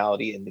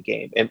personality in the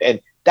game. And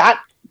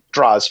that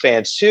draws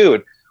fans too.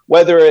 And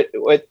whether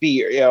it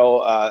be,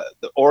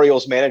 the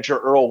Orioles manager,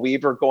 Earl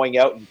Weaver, going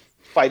out and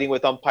fighting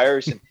with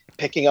umpires and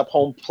picking up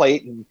home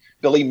plate, and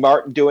Billy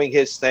Martin doing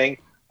his thing.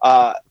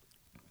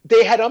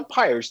 They had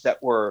umpires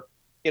that were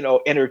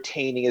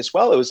entertaining as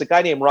well. It was a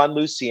guy named Ron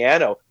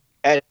Luciano,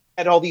 and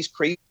had all these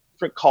crazy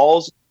different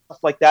calls and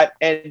stuff like that,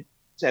 and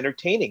it's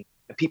entertaining.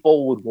 And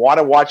people would want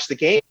to watch the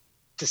game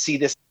to see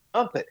this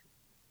trumpet.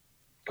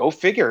 Go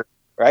figure,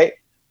 right?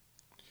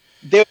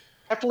 There's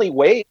definitely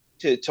ways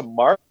to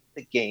market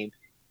the game,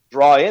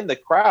 draw in the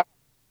crowd.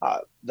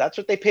 That's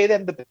what they pay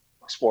them the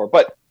bucks for.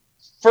 But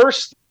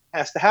first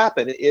has to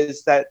happen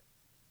is that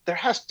there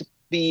has to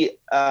be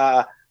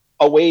a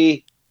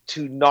way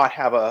to not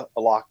have a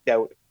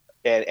locked-out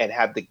and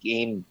have the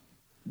game,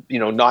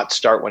 not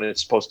start when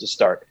it's supposed to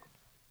start.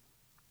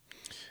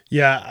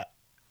 Yeah,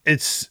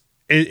 it's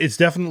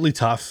definitely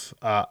tough.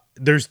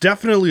 There's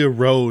definitely a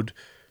road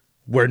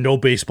where no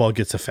baseball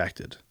gets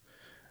affected.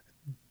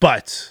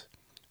 But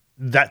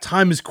that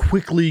time is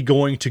quickly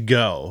going to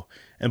go.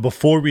 And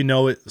before we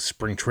know it,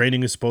 spring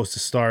training is supposed to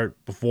start.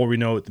 Before we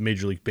know it, the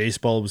Major League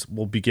Baseball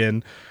will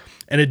begin.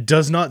 And it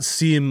does not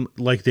seem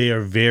like they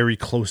are very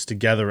close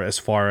together as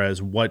far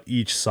as what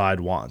each side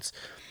wants.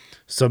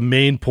 Some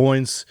main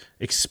points,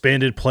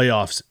 expanded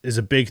playoffs is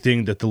a big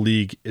thing that the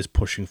league is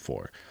pushing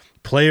for.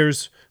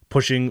 Players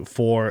pushing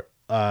for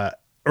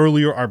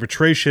earlier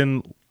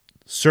arbitration,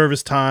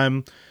 service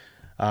time.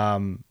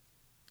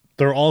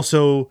 They're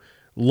also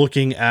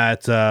looking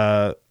at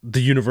the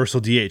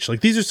universal DH. Like,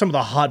 these are some of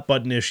the hot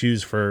button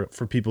issues for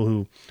people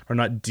who are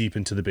not deep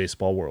into the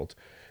baseball world.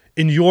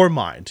 In your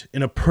mind,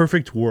 in a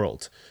perfect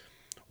world,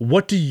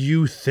 what do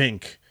you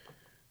think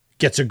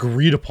gets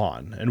agreed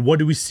upon, and what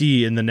do we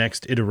see in the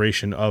next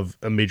iteration of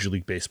a Major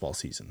League Baseball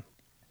season?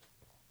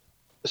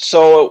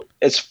 So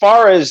as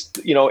far as,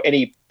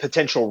 any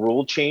potential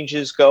rule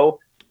changes go,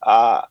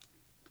 I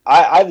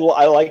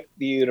like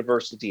the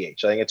universal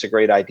DH. I think it's a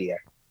great idea.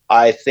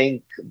 I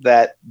think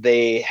that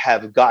they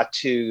have got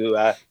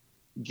to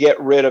get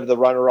rid of the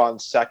runner on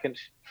second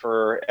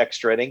for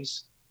extra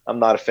innings. I'm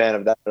not a fan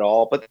of that at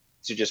all, but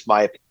these are just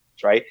my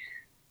opinions, right?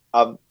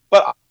 But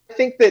I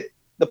think that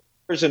the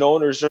players and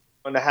owners are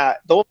going to have,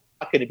 those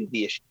are not going to be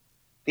the issue.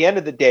 At the end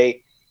of the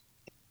day,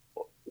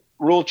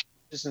 rule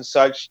changes and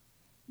such,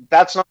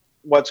 that's not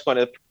what's going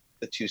to put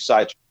the two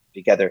sides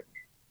together.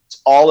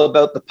 It's all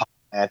about the pie,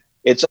 man.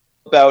 It's all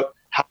about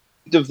how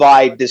you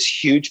divide this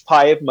huge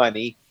pie of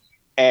money,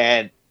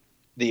 and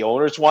the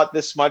owners want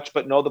this much,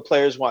 but no, the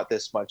players want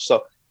this much.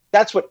 So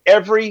that's what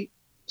every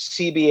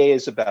CBA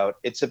is about.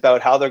 It's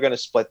about how they're going to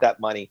split that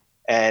money.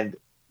 And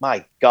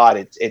my God,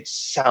 it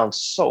sounds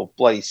so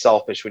bloody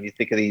selfish when you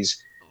think of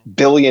these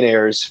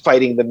billionaires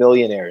fighting the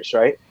millionaires,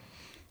 right?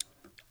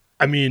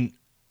 I mean,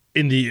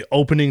 in the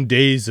opening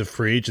days of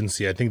free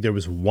agency, I think there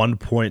was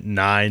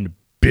 $1.9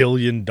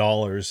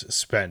 billion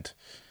spent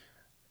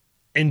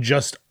in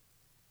just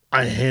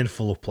a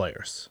handful of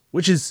players,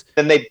 which is...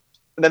 And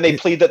then they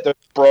plead that they're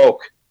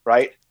broke,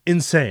 right?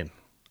 Insane.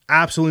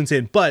 Absolutely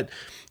insane. But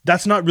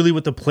that's not really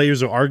what the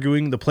players are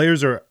arguing. The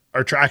players are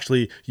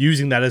actually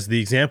using that as the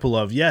example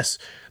of, yes,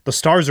 the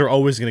stars are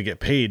always going to get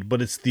paid,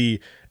 but it's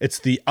the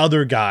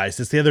other guys,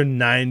 it's the other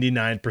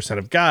 99%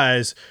 of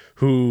guys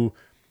who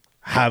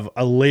have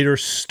a later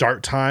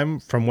start time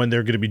from when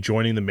they're going to be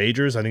joining the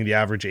majors. I think the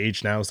average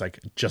age now is like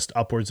just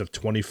upwards of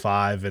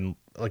 25 and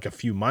like a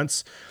few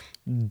months,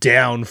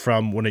 down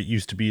from when it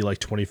used to be like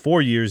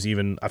 24 years,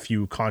 even a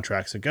few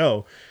contracts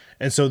ago.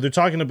 And so they're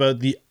talking about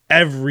the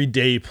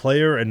everyday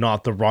player and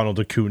not the Ronald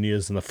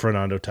Acuñas and the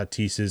Fernando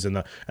Tatises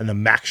and the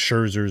Max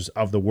Scherzers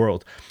of the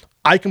world.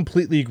 I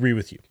completely agree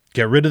with you.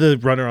 Get rid of the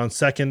runner on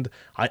second.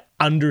 I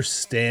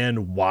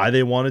understand why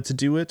they wanted to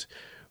do it,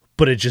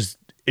 but it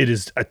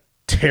is a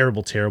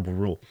terrible, terrible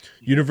rule.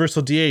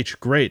 Universal DH,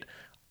 great.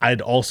 I'd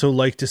also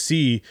like to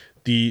see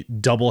the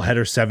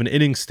doubleheader 7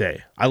 inning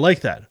stay. I like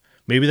that.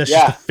 Maybe that's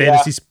just a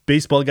fantasy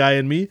baseball guy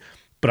in me,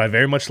 but I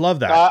very much love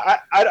that.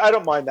 I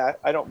don't mind that.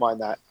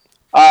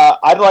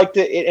 I'd like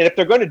to, and if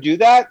they're going to do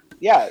that,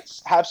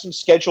 have some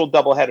scheduled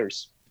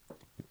doubleheaders.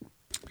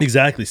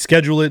 Exactly.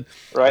 Schedule it.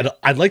 Right.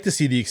 I'd like to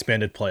see the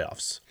expanded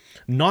playoffs.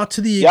 Not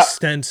to the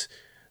extent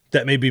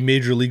that maybe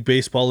Major League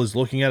Baseball is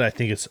looking at. I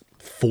think it's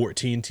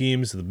 14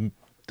 teams.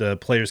 The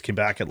players came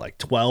back at like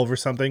 12 or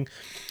something.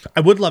 I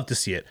would love to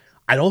see it.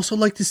 I'd also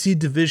like to see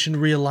division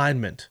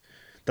realignment.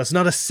 That's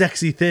not a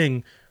sexy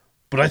thing,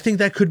 but I think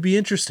that could be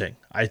interesting.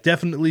 I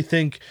definitely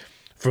think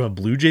from a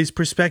Blue Jays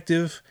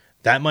perspective,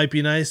 that might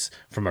be nice.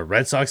 From a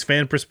Red Sox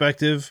fan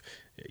perspective,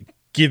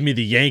 give me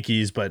the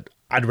Yankees, but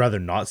I'd rather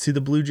not see the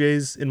Blue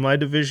Jays in my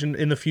division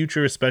in the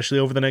future, especially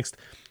over the next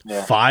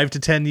 5 to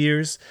 10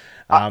 years.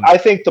 I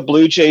think the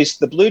Blue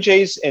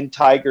Jays and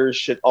Tigers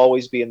should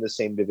always be in the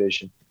same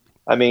division.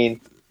 I mean,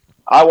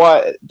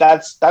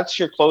 that's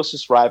your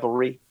closest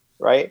rivalry,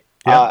 right?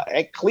 Yeah.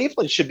 And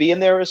Cleveland should be in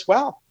there as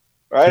well,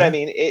 right? Yeah. I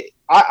mean,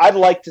 I'd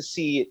like to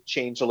see it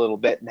change a little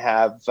bit and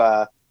have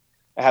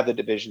the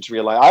divisions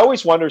realigned. I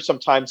always wonder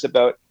sometimes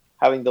about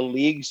having the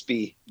leagues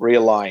be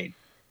realigned.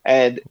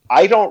 And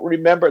I don't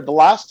remember the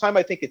last time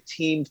I think a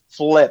team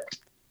flipped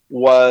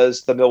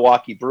was the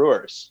Milwaukee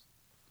Brewers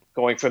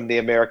going from the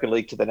American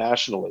League to the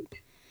National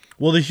League.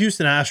 Well, the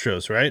Houston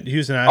Astros, right? The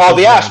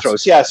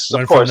Astros, yes,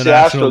 of course. The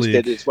Astros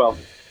did as well.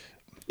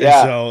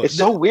 Yeah, so it's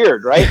so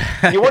weird, right?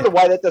 You wonder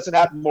why that doesn't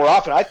happen more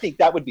often. I think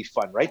that would be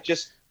fun, right?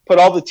 Just put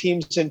all the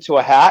teams into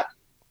a hat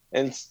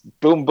and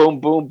boom, boom,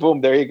 boom,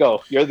 boom. There you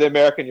go. You're the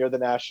American, you're the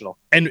national.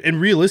 And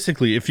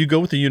realistically, if you go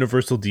with the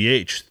universal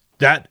DH,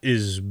 that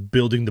is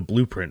building the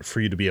blueprint for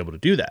you to be able to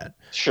do that.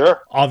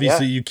 Sure.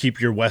 Obviously, Yeah. you keep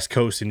your West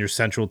Coast and your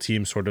Central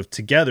team sort of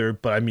together,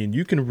 but I mean,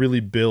 you can really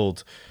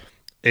build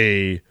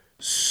a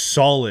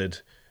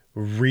solid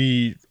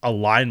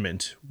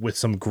realignment with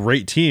some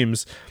great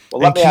teams.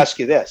 Well, let me ask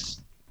you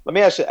this. Let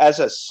me ask you, as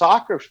a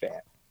soccer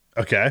fan,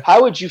 Okay.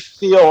 how would you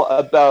feel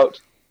about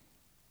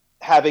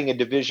having a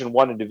Division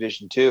One and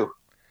Division Two?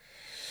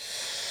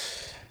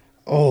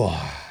 Oh,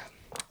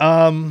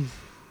 And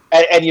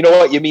you know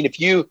what? You mean if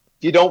you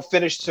don't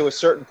finish to a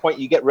certain point,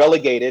 you get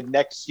relegated.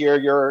 Next year,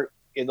 you're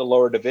in the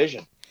lower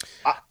division.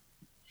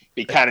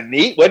 Be kind of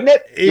neat, wouldn't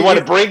it? You want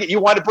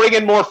to bring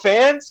in more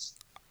fans?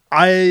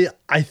 I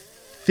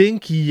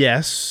think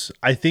yes.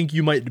 I think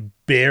you might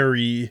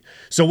bury.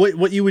 So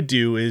what you would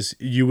do is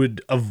you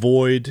would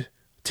avoid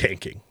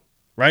tanking,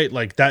 right?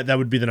 Like that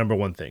would be the number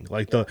one thing.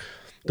 Like the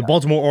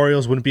Baltimore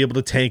Orioles wouldn't be able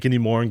to tank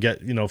anymore and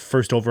get,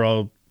 first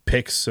overall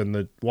picks, and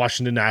the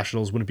Washington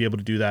Nationals wouldn't be able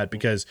to do that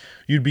because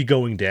you'd be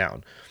going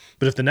down.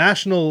 But if the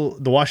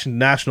Washington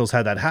Nationals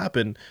had that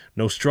happen,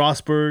 no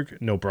Strasburg,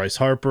 no Bryce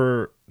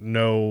Harper,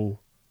 no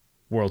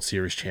World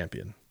Series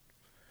champion.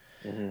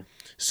 Mm-hmm.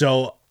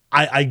 So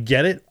I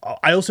get it.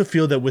 I also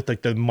feel that with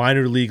like the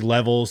minor league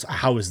levels,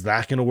 how is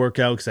that going to work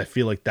out? Because I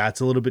feel like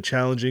that's a little bit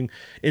challenging.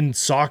 In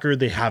soccer,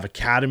 they have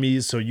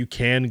academies, so you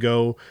can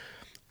go.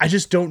 I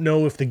just don't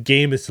know if the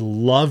game is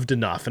loved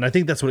enough, and I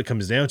think that's what it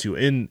comes down to.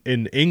 In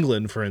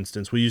England, for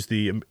instance, we use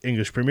the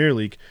English Premier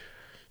League.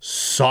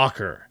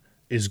 Soccer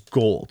is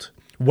gold.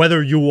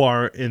 Whether you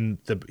are in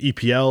the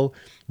EPL,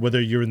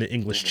 whether you're in the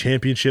English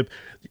Championship,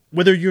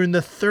 whether you're in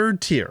the third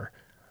tier,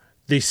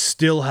 they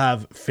still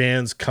have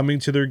fans coming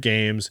to their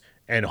games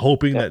and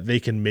hoping that they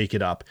can make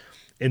it up.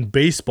 In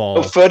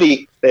baseball,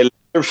 Footy, they love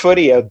their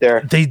footy out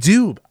there. they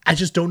do. I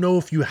just don't know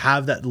if you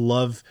have that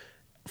love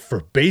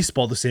for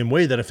baseball the same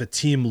way that if a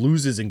team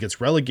loses and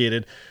gets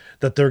relegated,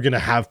 that they're going to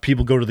have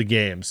people go to the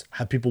games,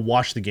 have people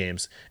watch the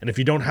games. And if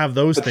you don't have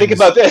those But things... think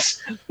about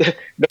this.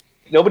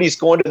 Nobody's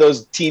going to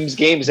those teams'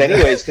 games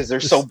anyways because they're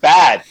so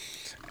bad.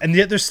 And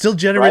yet they're still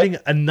generating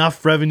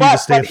enough revenue to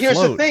stay But here's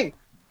afloat. the thing.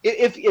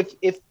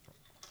 If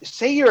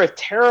say you're a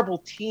terrible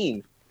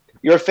team,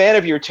 you're a fan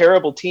of your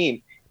terrible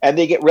team, and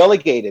they get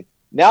relegated,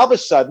 now all of a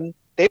sudden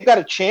they've got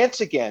a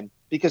chance again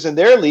because in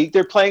their league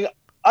they're playing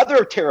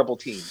other terrible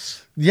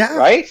teams. Yeah.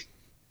 Right?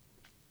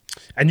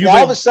 And now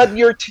all of a sudden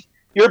your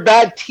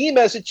bad team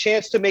has a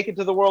chance to make it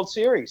to the World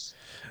Series.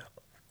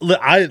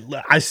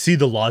 I see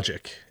the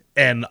logic.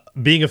 And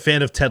being a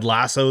fan of Ted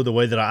Lasso the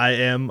way that I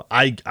am,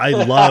 I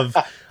love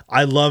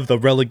I love the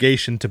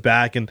relegation to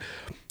back, and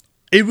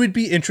it would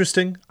be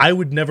interesting. I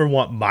would never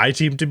want my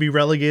team to be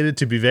relegated,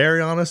 to be very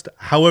honest.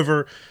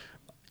 However,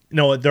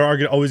 there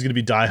are always going to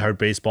be diehard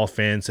baseball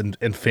fans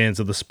and fans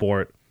of the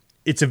sport.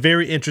 It's a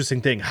very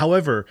interesting thing.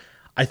 However,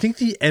 I think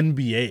the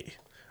NBA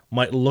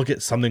might look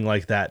at something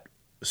like that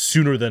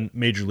sooner than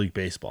Major League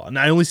Baseball. And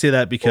I only say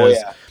that because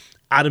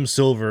Adam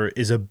Silver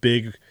is a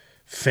big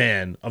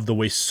fan of the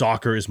way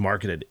soccer is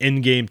marketed.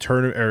 In-game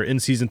tournament or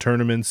in-season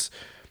tournaments,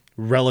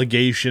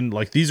 relegation,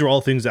 like these are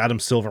all things Adam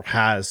Silver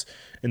has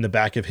in the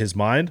back of his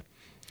mind.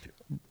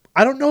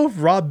 I don't know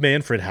if Rob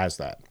Manfred has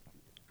that.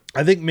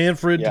 I think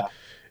Manfred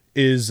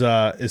is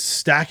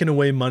stacking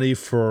away money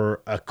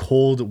for a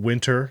cold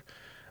winter,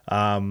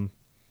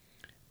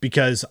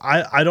 because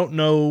I don't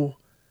know.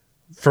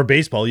 For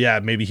baseball,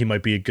 maybe he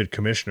might be a good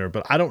commissioner,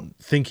 but I don't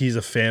think he's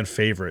a fan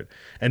favorite.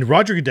 And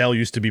Roger Goodell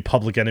used to be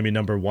public enemy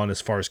number one as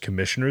far as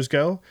commissioners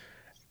go.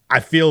 I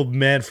feel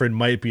Manfred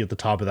might be at the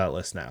top of that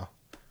list now.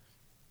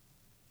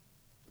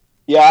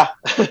 Yeah,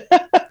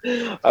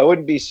 I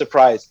wouldn't be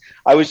surprised.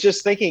 I was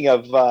just thinking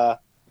of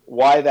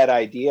why that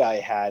idea I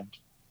had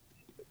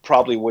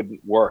probably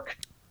wouldn't work.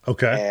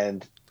 Okay.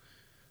 And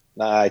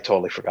I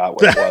totally forgot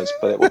what it was,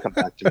 but it will come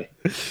back to me.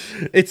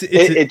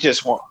 It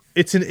just won't.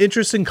 It's an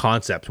interesting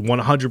concept,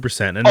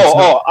 100%. And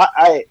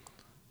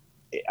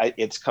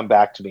it's come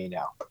back to me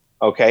now.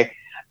 Okay,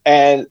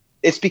 and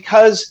it's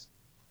because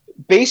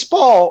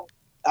baseball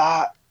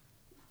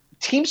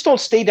teams don't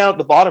stay down at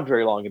the bottom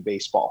very long in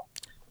baseball.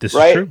 This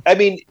right? is true. I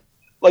mean,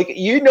 like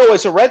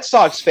as a Red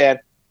Sox fan,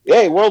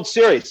 hey, World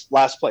Series,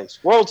 last place.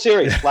 World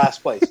Series,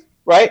 last place.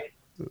 Right?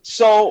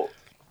 So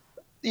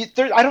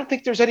I don't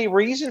think there's any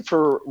reason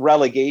for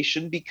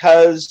relegation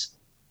because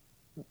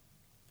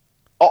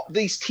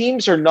these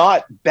teams are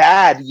not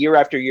bad year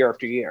after year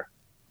after year.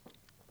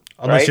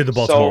 Unless you're the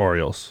Baltimore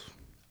Orioles.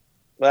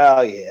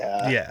 Well,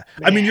 yeah. Yeah.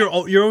 I mean, you're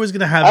always going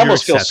to have I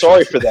almost feel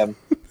sorry for them.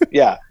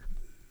 Yeah.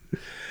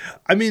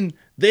 I mean,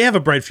 they have a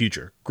bright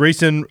future.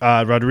 Grayson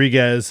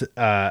Rodriguez,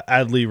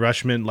 Adley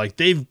Rushman, like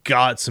they've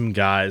got some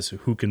guys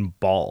who can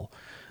ball.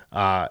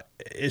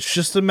 It's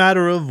just a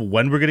matter of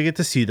when we're going to get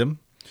to see them,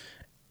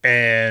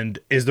 and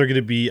is there going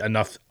to be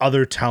enough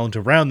other talent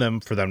around them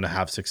for them to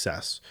have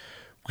success.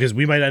 because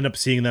we might end up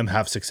seeing them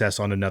have success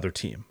on another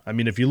team. I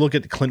mean, if you look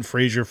at Clint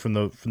Frazier from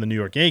the New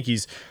York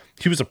Yankees,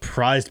 he was a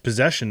prized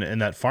possession in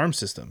that farm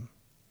system.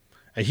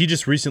 And he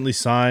just recently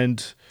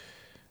signed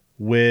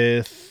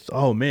with,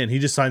 he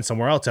just signed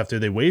somewhere else after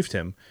they waived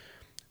him.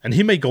 And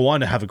he may go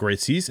on to have a great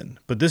season.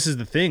 But this is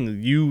the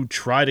thing. You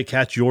try to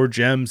catch your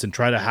gems and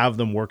try to have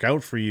them work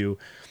out for you.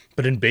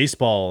 But in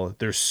baseball,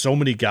 there's so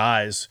many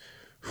guys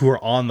who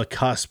are on the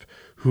cusp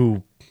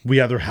who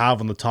we either have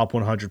on the top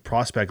 100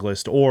 prospect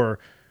list, or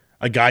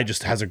a guy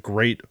just has a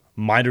great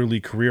minor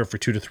league career for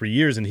 2 to 3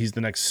 years and he's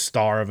the next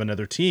star of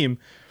another team.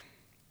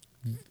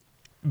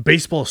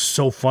 Baseball is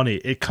so funny.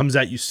 It comes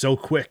at you so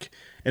quick.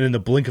 And in the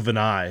blink of an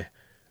eye,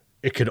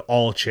 it could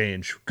all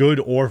change, good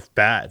or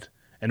bad.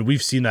 And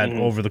we've seen that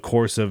over the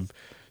course of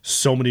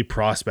so many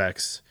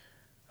prospects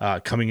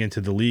coming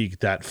into the league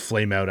that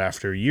flame out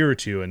after a year or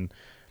two. And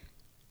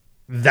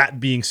that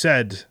being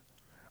said,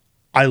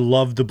 I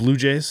love the Blue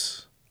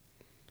Jays.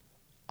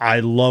 I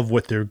love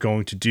what they're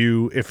going to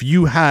do. If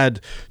you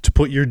had to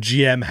put your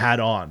GM hat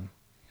on,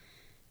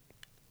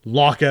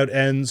 lockout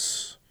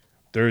ends,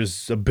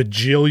 there's a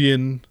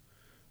bajillion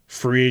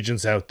free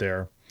agents out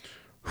there.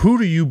 Who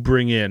do you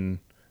bring in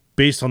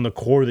based on the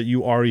core that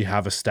you already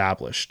have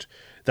established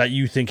that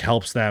you think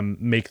helps them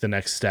make the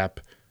next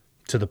step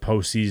to the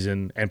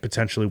postseason and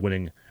potentially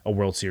winning a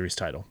World Series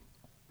title?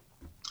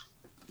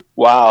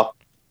 Wow.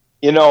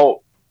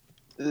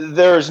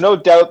 There's no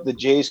doubt the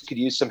Jays could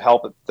use some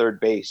help at third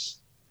base.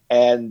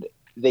 And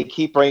they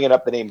keep bringing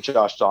up the name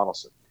Josh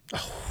Donaldson.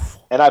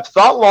 And I've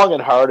thought long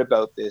and hard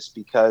about this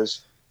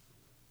because,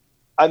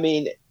 I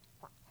mean,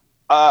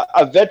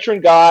 a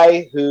veteran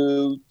guy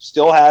who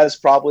still has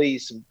probably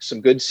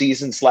some good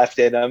seasons left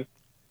in him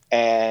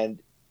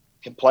and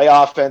can play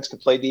offense, can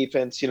play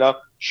defense,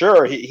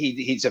 sure,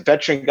 he's a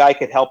veteran guy,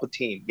 could help a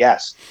team.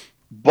 Yes.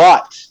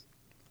 But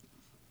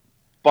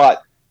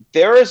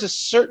there is a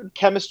certain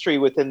chemistry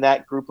within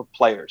that group of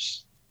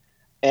players.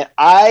 And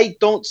I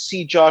don't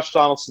see Josh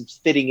Donaldson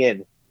fitting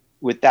in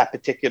with that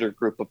particular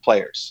group of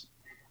players.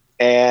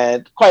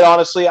 And quite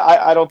honestly,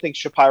 I don't think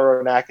Shapiro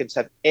and Atkins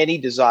have any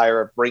desire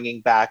of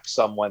bringing back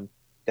someone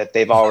that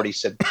they've already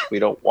said, we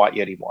don't want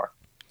you anymore.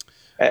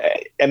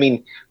 I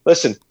mean,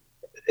 listen,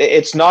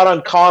 it's not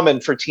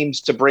uncommon for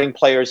teams to bring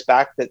players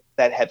back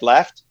that had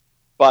left,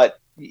 but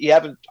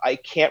I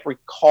can't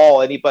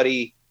recall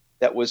anybody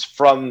that was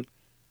from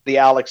the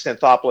Alex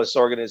Anthopoulos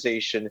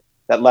organization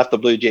that left the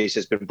Blue Jays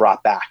has been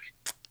brought back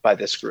by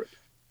this group.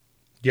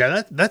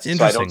 Yeah, that's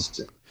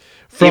interesting.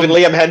 So even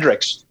Liam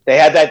Hendricks, they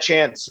had that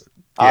chance.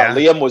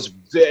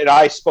 And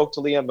I spoke to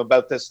Liam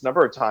about this a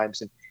number of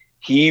times, and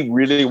he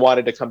really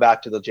wanted to come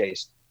back to the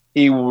Jays.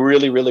 He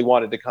really, really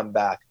wanted to come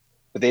back,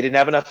 but they didn't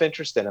have enough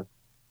interest in him.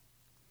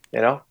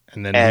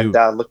 And then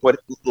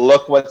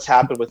look what's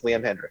happened with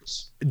Liam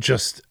Hendricks.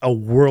 Just a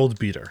world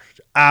beater,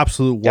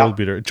 absolute world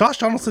beater. Josh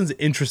Donaldson's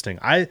interesting.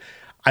 I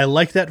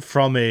like that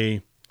from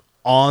a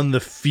on the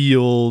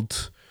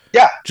field.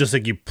 Yeah, just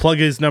like you plug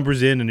his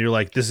numbers in, and you're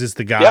like, this is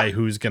the guy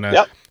who's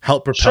gonna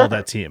help propel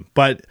that team.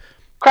 But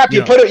crap,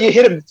 you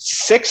hit him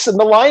 6 in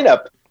the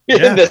lineup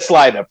in this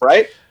lineup,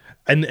 right?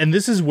 And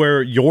this is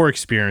where your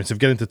experience of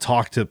getting to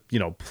talk to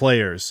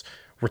players,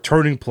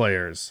 returning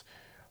players,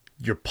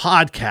 your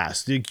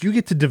podcast, you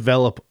get to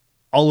develop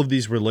all of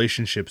these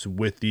relationships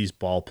with these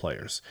ball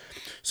players.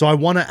 So I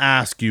want to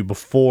ask you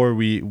before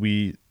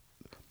we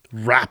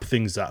wrap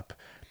things up,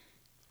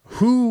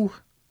 who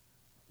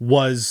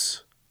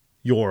was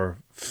your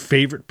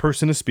favorite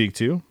person to speak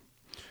to,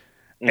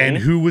 and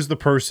who was the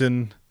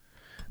person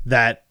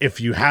that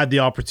if you had the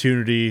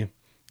opportunity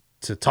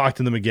to talk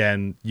to them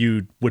again,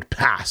 you would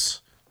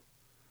pass?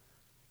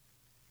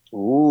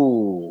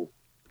 Ooh.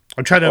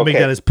 I'm trying to make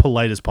that as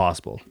polite as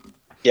possible.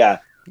 Yeah.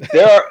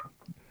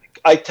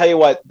 I tell you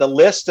what, the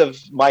list of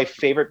my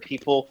favorite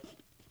people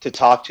to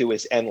talk to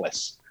is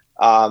endless.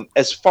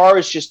 As far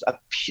as just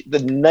the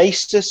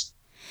nicest,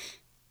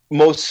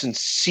 most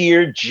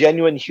sincere,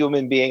 genuine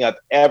human being I've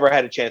ever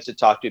had a chance to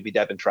talk to would be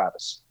Devin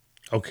Travis.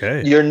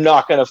 Okay. You're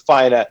not going to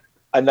find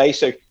a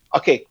nicer.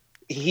 Okay.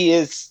 He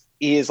is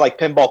like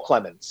Pinball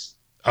Clemens.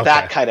 Okay.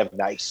 That kind of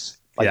nice.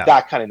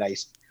 That kind of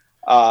nice.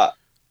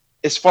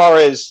 As far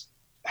as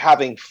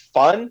having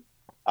fun,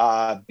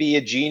 Be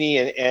a Genie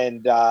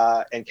and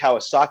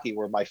Kawasaki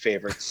were my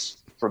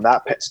favorites from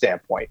that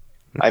standpoint.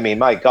 I mean,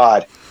 my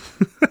God,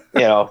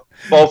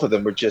 both of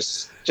them were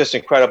just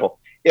incredible.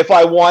 If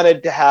I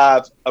wanted to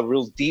have a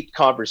real deep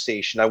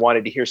conversation, I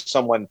wanted to hear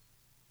someone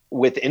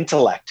with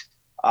intellect,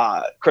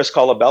 Chris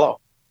Colabello.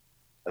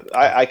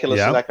 I can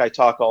listen to that guy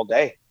talk all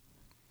day.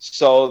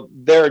 So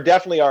there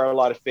definitely are a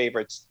lot of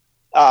favorites.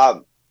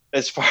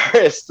 As far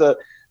as the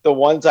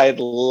ones I'd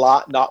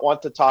not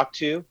want to talk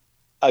to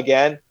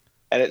again,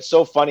 and it's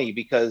so funny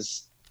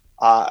because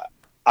I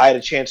had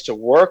a chance to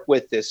work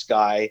with this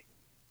guy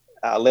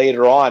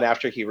later on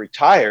after he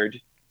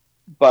retired.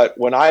 But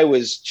when I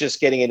was just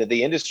getting into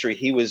the industry,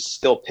 he was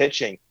still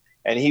pitching,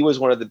 and he was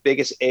one of the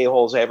biggest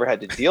a-holes I ever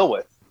had to deal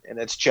with, and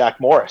it's Jack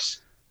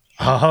Morris.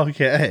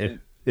 Okay,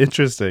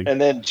 interesting.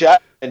 And then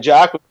Jack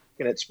was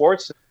looking at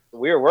sports.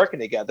 we were working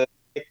together.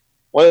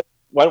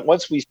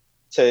 Once we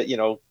get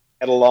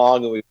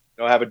along and we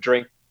have a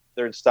drink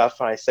there and stuff,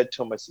 and I said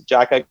to him, I said,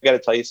 Jack, I got to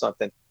tell you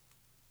something.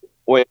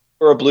 When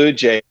you were a Blue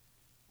Jay,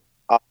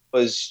 I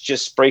was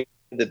just breaking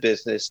the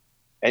business,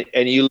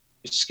 and you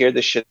scared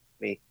the shit out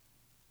of me.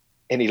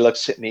 And he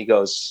looks at me, he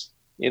goes,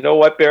 you know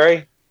what,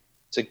 Barry?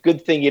 It's a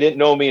good thing you didn't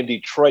know me in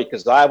Detroit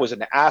because I was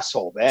an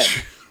asshole then.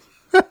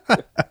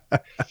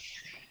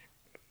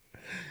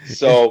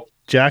 So,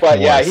 Jack, but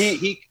was. yeah,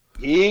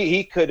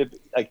 he could have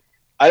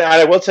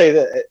I will tell you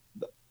that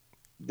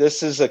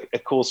this is a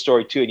cool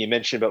story too. And you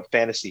mentioned about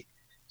fantasy.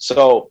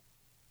 So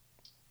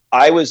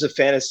I was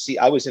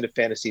into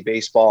fantasy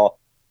baseball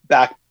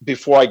back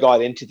before I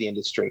got into the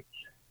industry.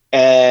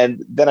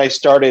 And then I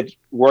started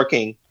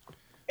working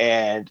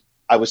and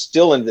I was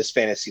still in this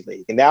fantasy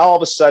league. And now all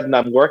of a sudden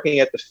I'm working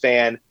at the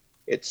Fan.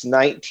 It's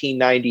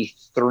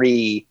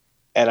 1993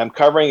 and I'm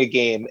covering a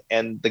game.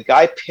 And the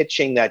guy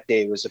pitching that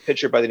day was a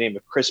pitcher by the name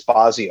of Chris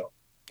Bosio.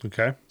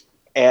 Okay.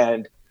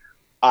 And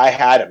I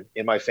had him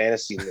in my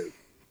fantasy league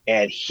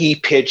and he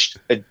pitched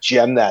a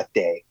gem that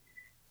day.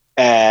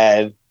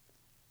 And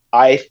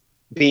I,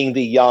 being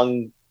the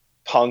young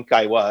punk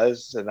I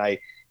was, and I,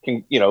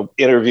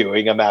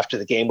 interviewing him after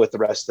the game with the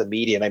rest of the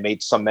media. And I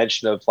made some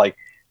mention of like,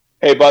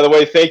 hey, by the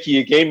way, thank you.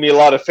 You gave me a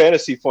lot of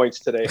fantasy points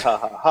today. Ha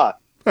ha ha.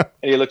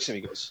 And he looks at me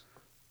and goes,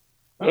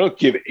 I don't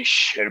give a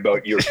shit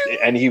about your,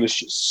 and he was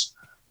just,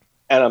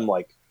 and I'm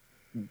like,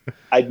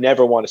 I'd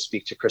never want to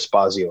speak to Chris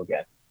Bosio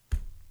again.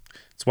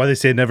 That's why they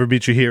say never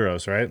beat your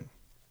heroes, right?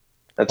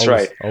 That's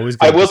always, right. Always.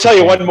 I will tell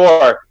you one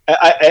more.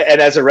 And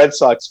as a Red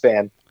Sox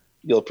fan,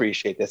 you'll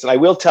appreciate this. And I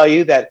will tell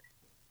you that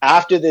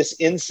after this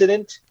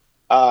incident,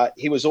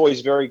 he was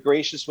always very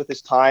gracious with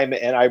his time.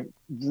 And I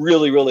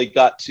really, really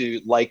got to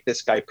like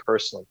this guy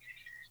personally.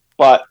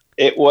 But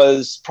it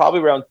was probably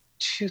around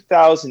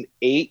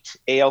 2008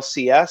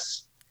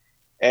 ALCS.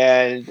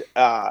 And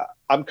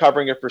I'm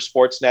covering it for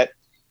Sportsnet.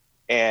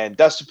 And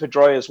Dustin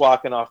Pedroia is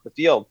walking off the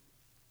field.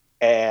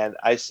 And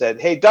I said,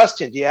 hey,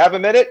 Dustin, do you have a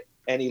minute?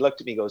 And he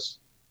looked at me and goes,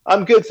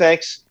 I'm good,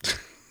 thanks.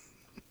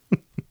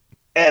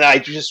 And I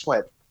just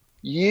went,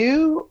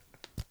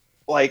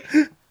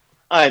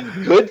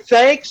 I'm good,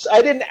 thanks?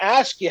 I didn't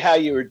ask you how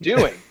you were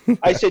doing.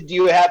 I said, do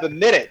you have a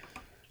minute?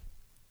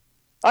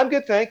 I'm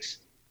good, thanks.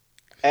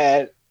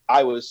 And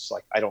I was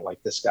like, I don't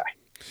like this guy.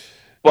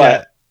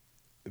 But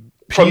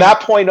from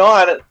that point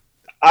on,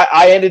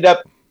 I ended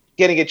up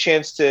getting a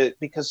chance to,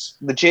 because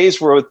the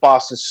Jays were with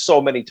Boston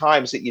so many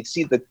times that you'd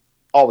see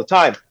all the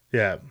time.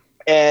 Yeah.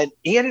 And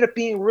he ended up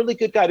being a really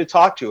good guy to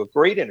talk to, a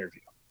great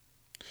interview.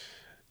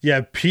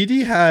 Yeah,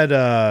 PD had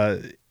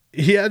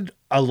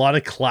a lot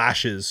of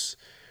clashes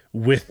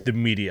with the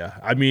media.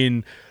 I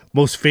mean,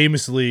 most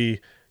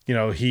famously,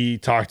 he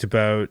talked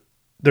about,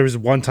 there was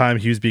one time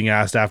he was being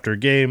asked after a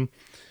game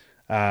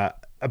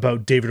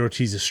about David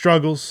Ortiz's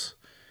struggles.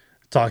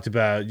 Talked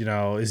about,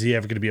 is he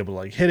ever going to be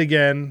able to hit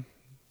again?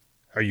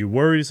 Are you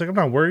worried? He's like, I'm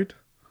not worried.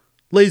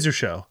 Laser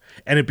show.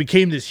 And it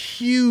became this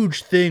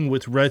huge thing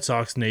with Red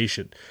Sox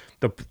Nation.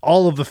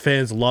 All of the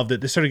fans loved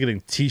it. They started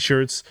getting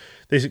T-shirts.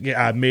 They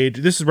made,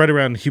 this is right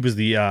around, he was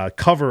the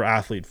cover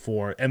athlete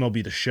for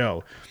MLB The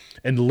Show.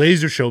 And the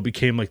Laser Show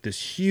became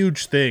this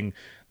huge thing.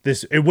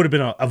 It would have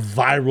been a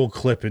viral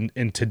clip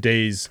in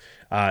today's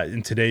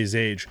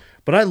age.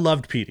 But I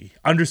loved Petey.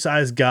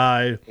 Undersized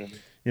guy,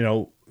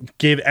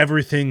 gave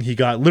everything he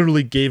got,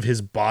 literally gave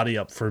his body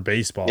up for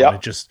baseball. Yep. And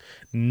it just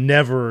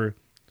never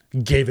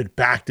gave it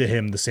back to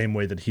him the same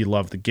way that he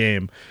loved the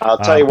game. I'll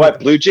tell you what,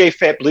 Blue Jay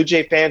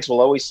fans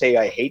will always say,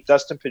 I hate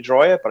Dustin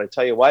Pedroia, but I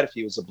tell you what, if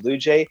he was a Blue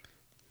Jay,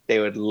 they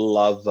would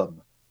love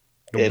him.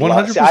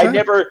 100%.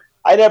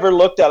 I never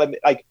looked at him.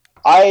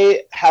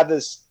 I have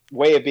this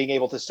way of being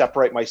able to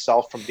separate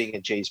myself from being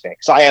a Jays fan,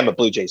 because I am a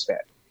Blue Jays fan.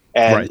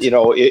 And, right.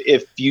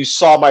 If you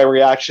saw my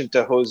reaction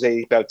to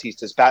Jose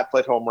Bautista's bat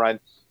flip home run,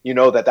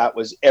 that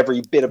was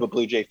every bit of a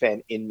Blue Jay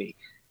fan in me.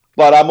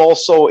 But I'm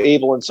also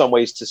able in some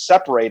ways to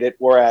separate it,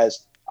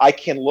 whereas I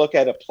can look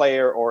at a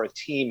player or a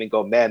team and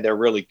go, man, they're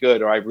really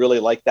good, or I really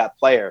like that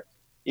player,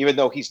 even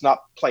though he's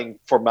not playing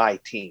for my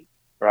team,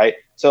 right?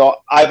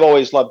 So I've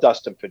always loved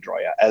Dustin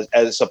Pedroia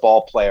as a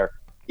ball player,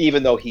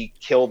 even though he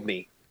killed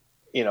me,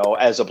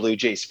 as a Blue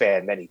Jays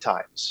fan many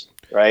times,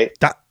 right?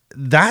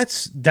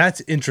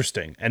 That's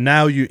interesting. And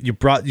now you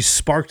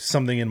sparked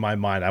something in my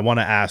mind. I want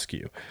to ask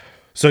you.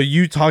 So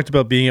you talked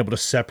about being able to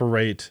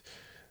separate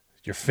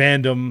your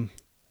fandom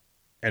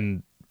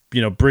and,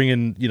 bring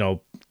in,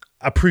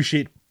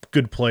 appreciate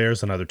good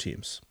players on other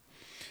teams.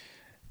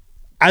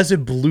 As a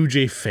Blue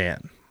Jay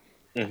fan,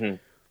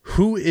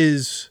 who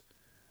is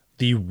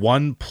the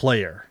one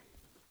player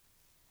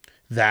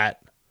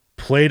that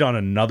played on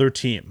another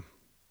team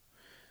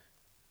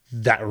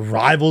that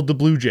rivaled the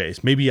Blue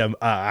Jays, maybe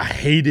a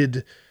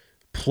hated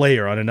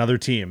player on another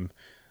team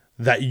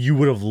that you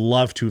would have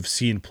loved to have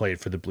seen played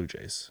for the Blue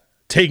Jays,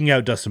 taking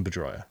out Dustin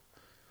Pedroia?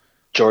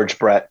 George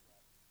Brett.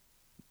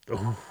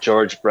 Ooh.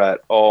 George Brett.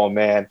 Oh,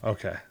 man.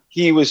 Okay.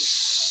 He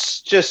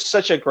was just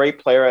such a great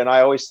player, and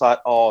I always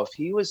thought, if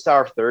he was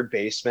our third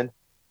baseman,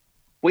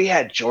 we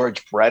had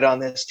George Brett on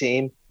this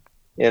team,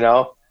 you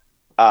know,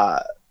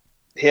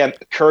 him,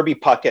 Kirby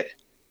Puckett.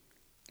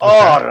 Oh,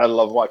 I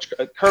love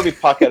watching Kirby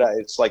Puckett.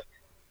 It's like,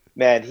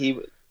 man, can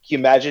you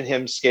imagine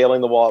him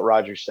scaling the wall at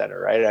Rogers Center,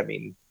 right? I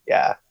mean,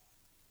 yeah.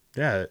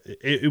 Yeah,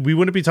 we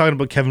wouldn't be talking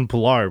about Kevin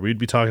Pillar. We'd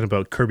be talking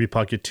about Kirby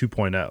Puckett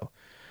 2.0,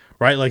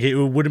 right? Like, it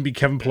wouldn't be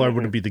Kevin Pillar,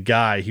 wouldn't be the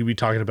guy. He'd be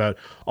talking about,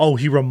 oh,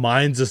 he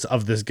reminds us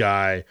of this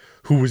guy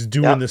who was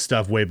doing this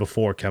stuff way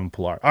before Kevin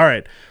Pillar. All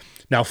right,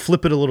 now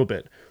flip it a little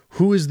bit.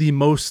 Who is the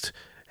most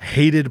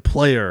hated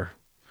player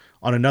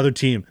on another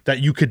team that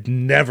you could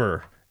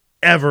never,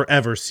 ever,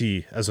 ever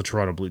see as a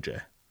Toronto Blue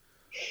Jay?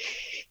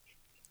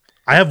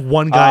 I have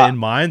one guy in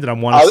mind, and I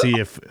want to see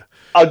if...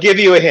 I'll give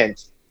you a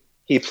hint.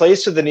 He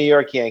plays for the New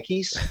York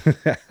Yankees.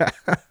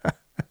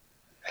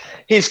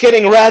 He's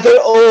getting rather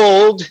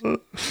old.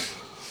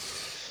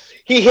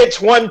 He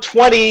hits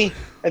 120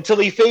 until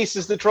he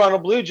faces the Toronto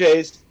Blue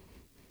Jays,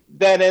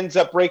 then ends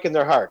up breaking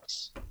their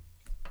hearts.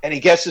 And he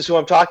guesses who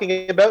I'm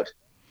talking about?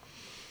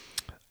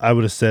 I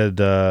would have said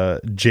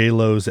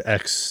J-Lo's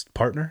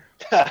ex-partner.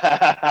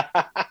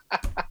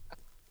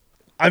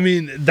 I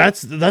mean,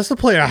 that's the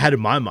player I had in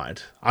my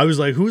mind. I was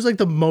like, who's like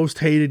the most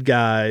hated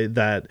guy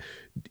that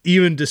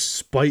even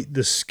despite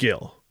the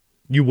skill,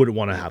 you wouldn't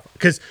want to have?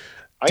 Because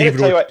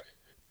David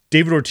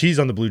Ortiz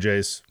on the Blue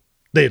Jays,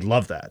 they'd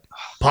love that.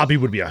 Poppy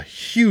would be a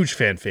huge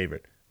fan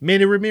favorite.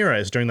 Manny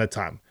Ramirez during that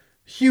time,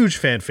 huge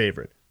fan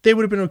favorite. They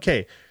would have been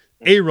okay.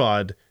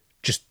 A-Rod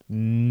just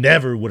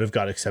never would have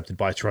got accepted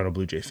by Toronto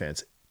Blue Jay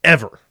fans,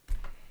 ever.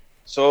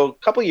 So a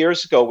couple of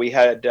years ago, we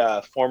had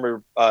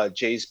former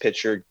Jays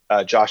pitcher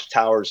Josh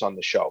Towers on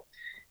the show.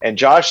 And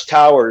Josh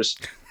Towers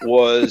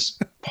was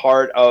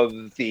part of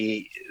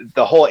the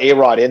whole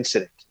A-Rod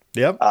incident.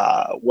 Yep.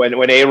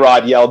 When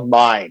A-Rod yelled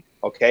mine,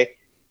 okay?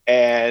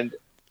 And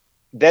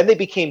then they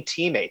became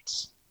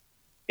teammates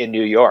in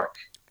New York.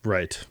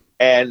 Right.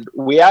 And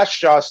we asked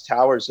Josh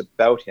Towers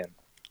about him.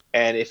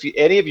 And if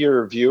any of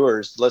your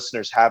viewers,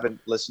 listeners haven't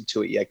listened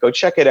to it yet, go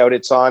check it out.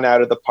 It's on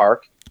Out of the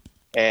Park.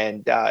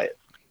 And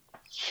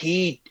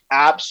he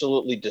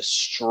absolutely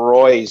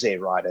destroys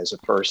A-Rod as a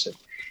person.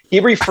 He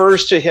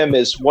refers to him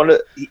as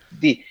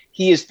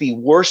he is the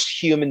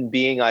worst human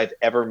being I've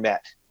ever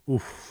met.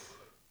 Oof.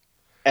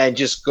 And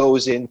just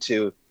goes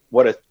into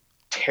what a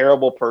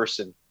terrible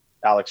person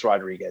Alex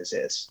Rodriguez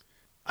is.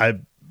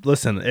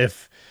 Listen,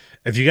 if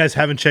you guys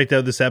haven't checked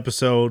out this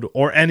episode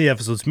or any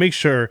episodes, make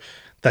sure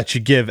that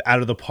you give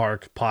Out of the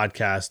Park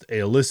podcast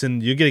a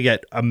listen. You're going to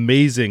get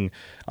amazing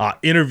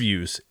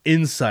interviews,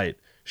 insight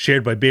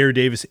shared by Barry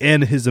Davis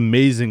and his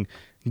amazing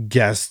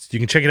guests. You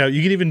can check it out.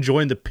 You can even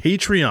join the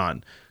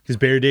Patreon because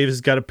Barry Davis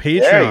has got a Patreon.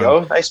 There you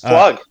go. Nice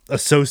plug.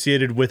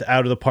 Associated with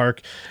Out of the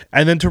Park.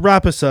 And then to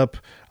wrap us up,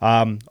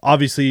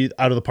 obviously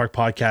Out of the Park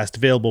podcast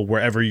available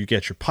wherever you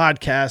get your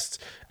podcasts,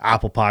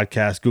 Apple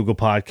Podcasts, Google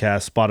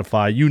Podcasts,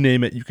 Spotify, you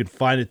name it, you can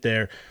find it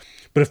there.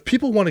 But if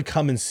people want to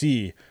come and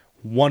see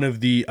one of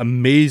the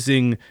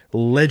amazing,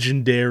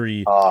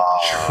 legendary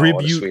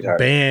tribute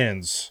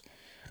bands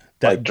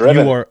that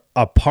you are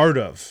a part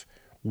of,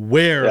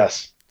 where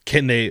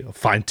can they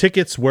find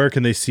tickets? Where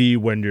can they see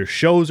when your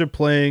shows are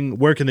playing?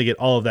 Where can they get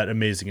all of that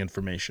amazing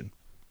information?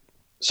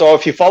 So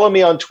if you follow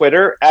me on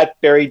Twitter at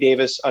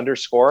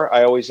 @BarryDavis_,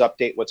 I always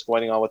update what's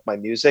going on with my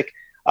music.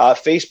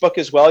 Facebook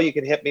as well. You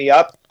can hit me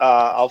up.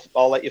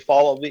 I'll let you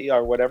follow me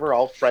or whatever.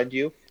 I'll friend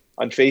you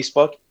on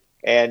Facebook.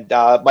 And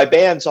my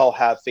bands all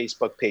have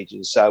Facebook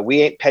pages.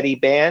 We Ain't Petty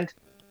Band.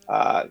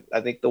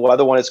 I think the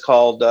other one is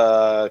called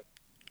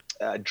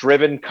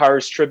Driven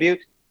Cars Tribute.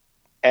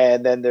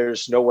 And then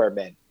there's Nowhere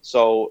Men.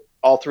 So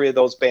all three of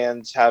those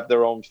bands have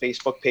their own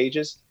Facebook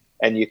pages,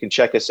 and you can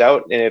check us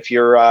out. And if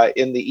you're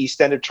in the East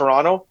End of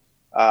Toronto,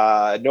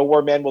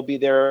 Nowhere Men will be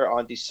there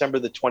on December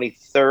the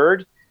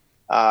 23rd.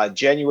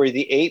 January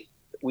the 8th,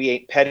 We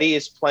Ain't Petty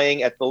is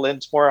playing at the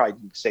Linsmore. I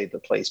didn't say the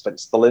place, but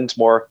it's the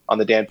Linsmore on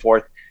the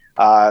Danforth.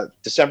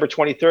 December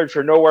 23rd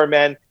for Nowhere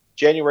Men,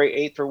 January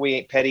 8th for We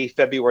Ain't Petty,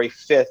 February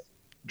 5th,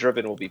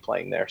 Driven will be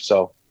playing there.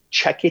 So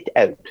check it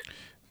out.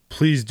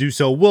 Please do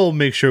so. We'll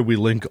make sure we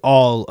link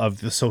all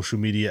of the social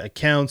media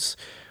accounts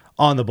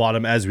on the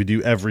bottom as we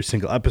do every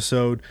single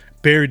episode.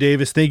 Barry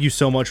Davis, thank you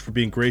so much for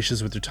being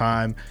gracious with your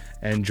time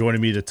and joining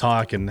me to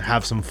talk and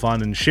have some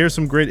fun and share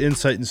some great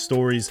insight and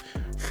stories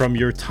from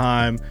your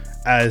time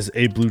as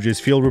a Blue Jays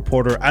field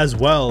reporter, as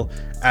well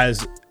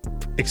as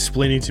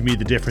explaining to me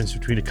the difference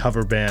between a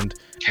cover band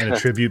and a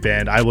tribute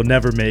band. I will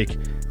never make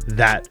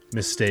that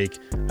mistake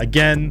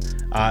again.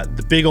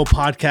 The Big O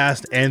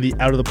podcast and the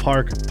Out of the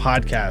Park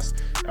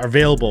podcast are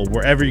available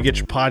wherever you get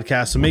your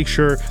podcasts. So make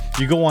sure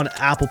you go on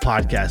Apple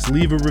Podcasts,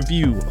 leave a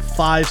review, a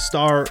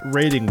 5-star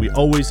rating. We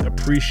always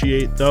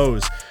appreciate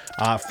those.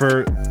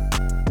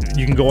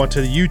 You can go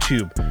onto the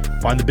YouTube,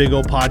 find the Big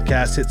O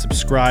podcast, hit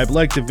subscribe,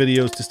 like the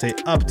videos to stay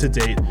up to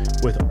date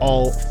with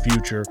all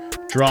future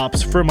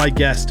drops. For my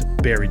guest,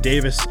 Barry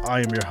Davis, I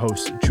am your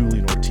host,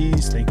 Julian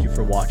Ortiz. Thank you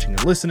for watching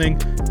and listening.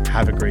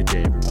 Have a great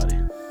day, everybody.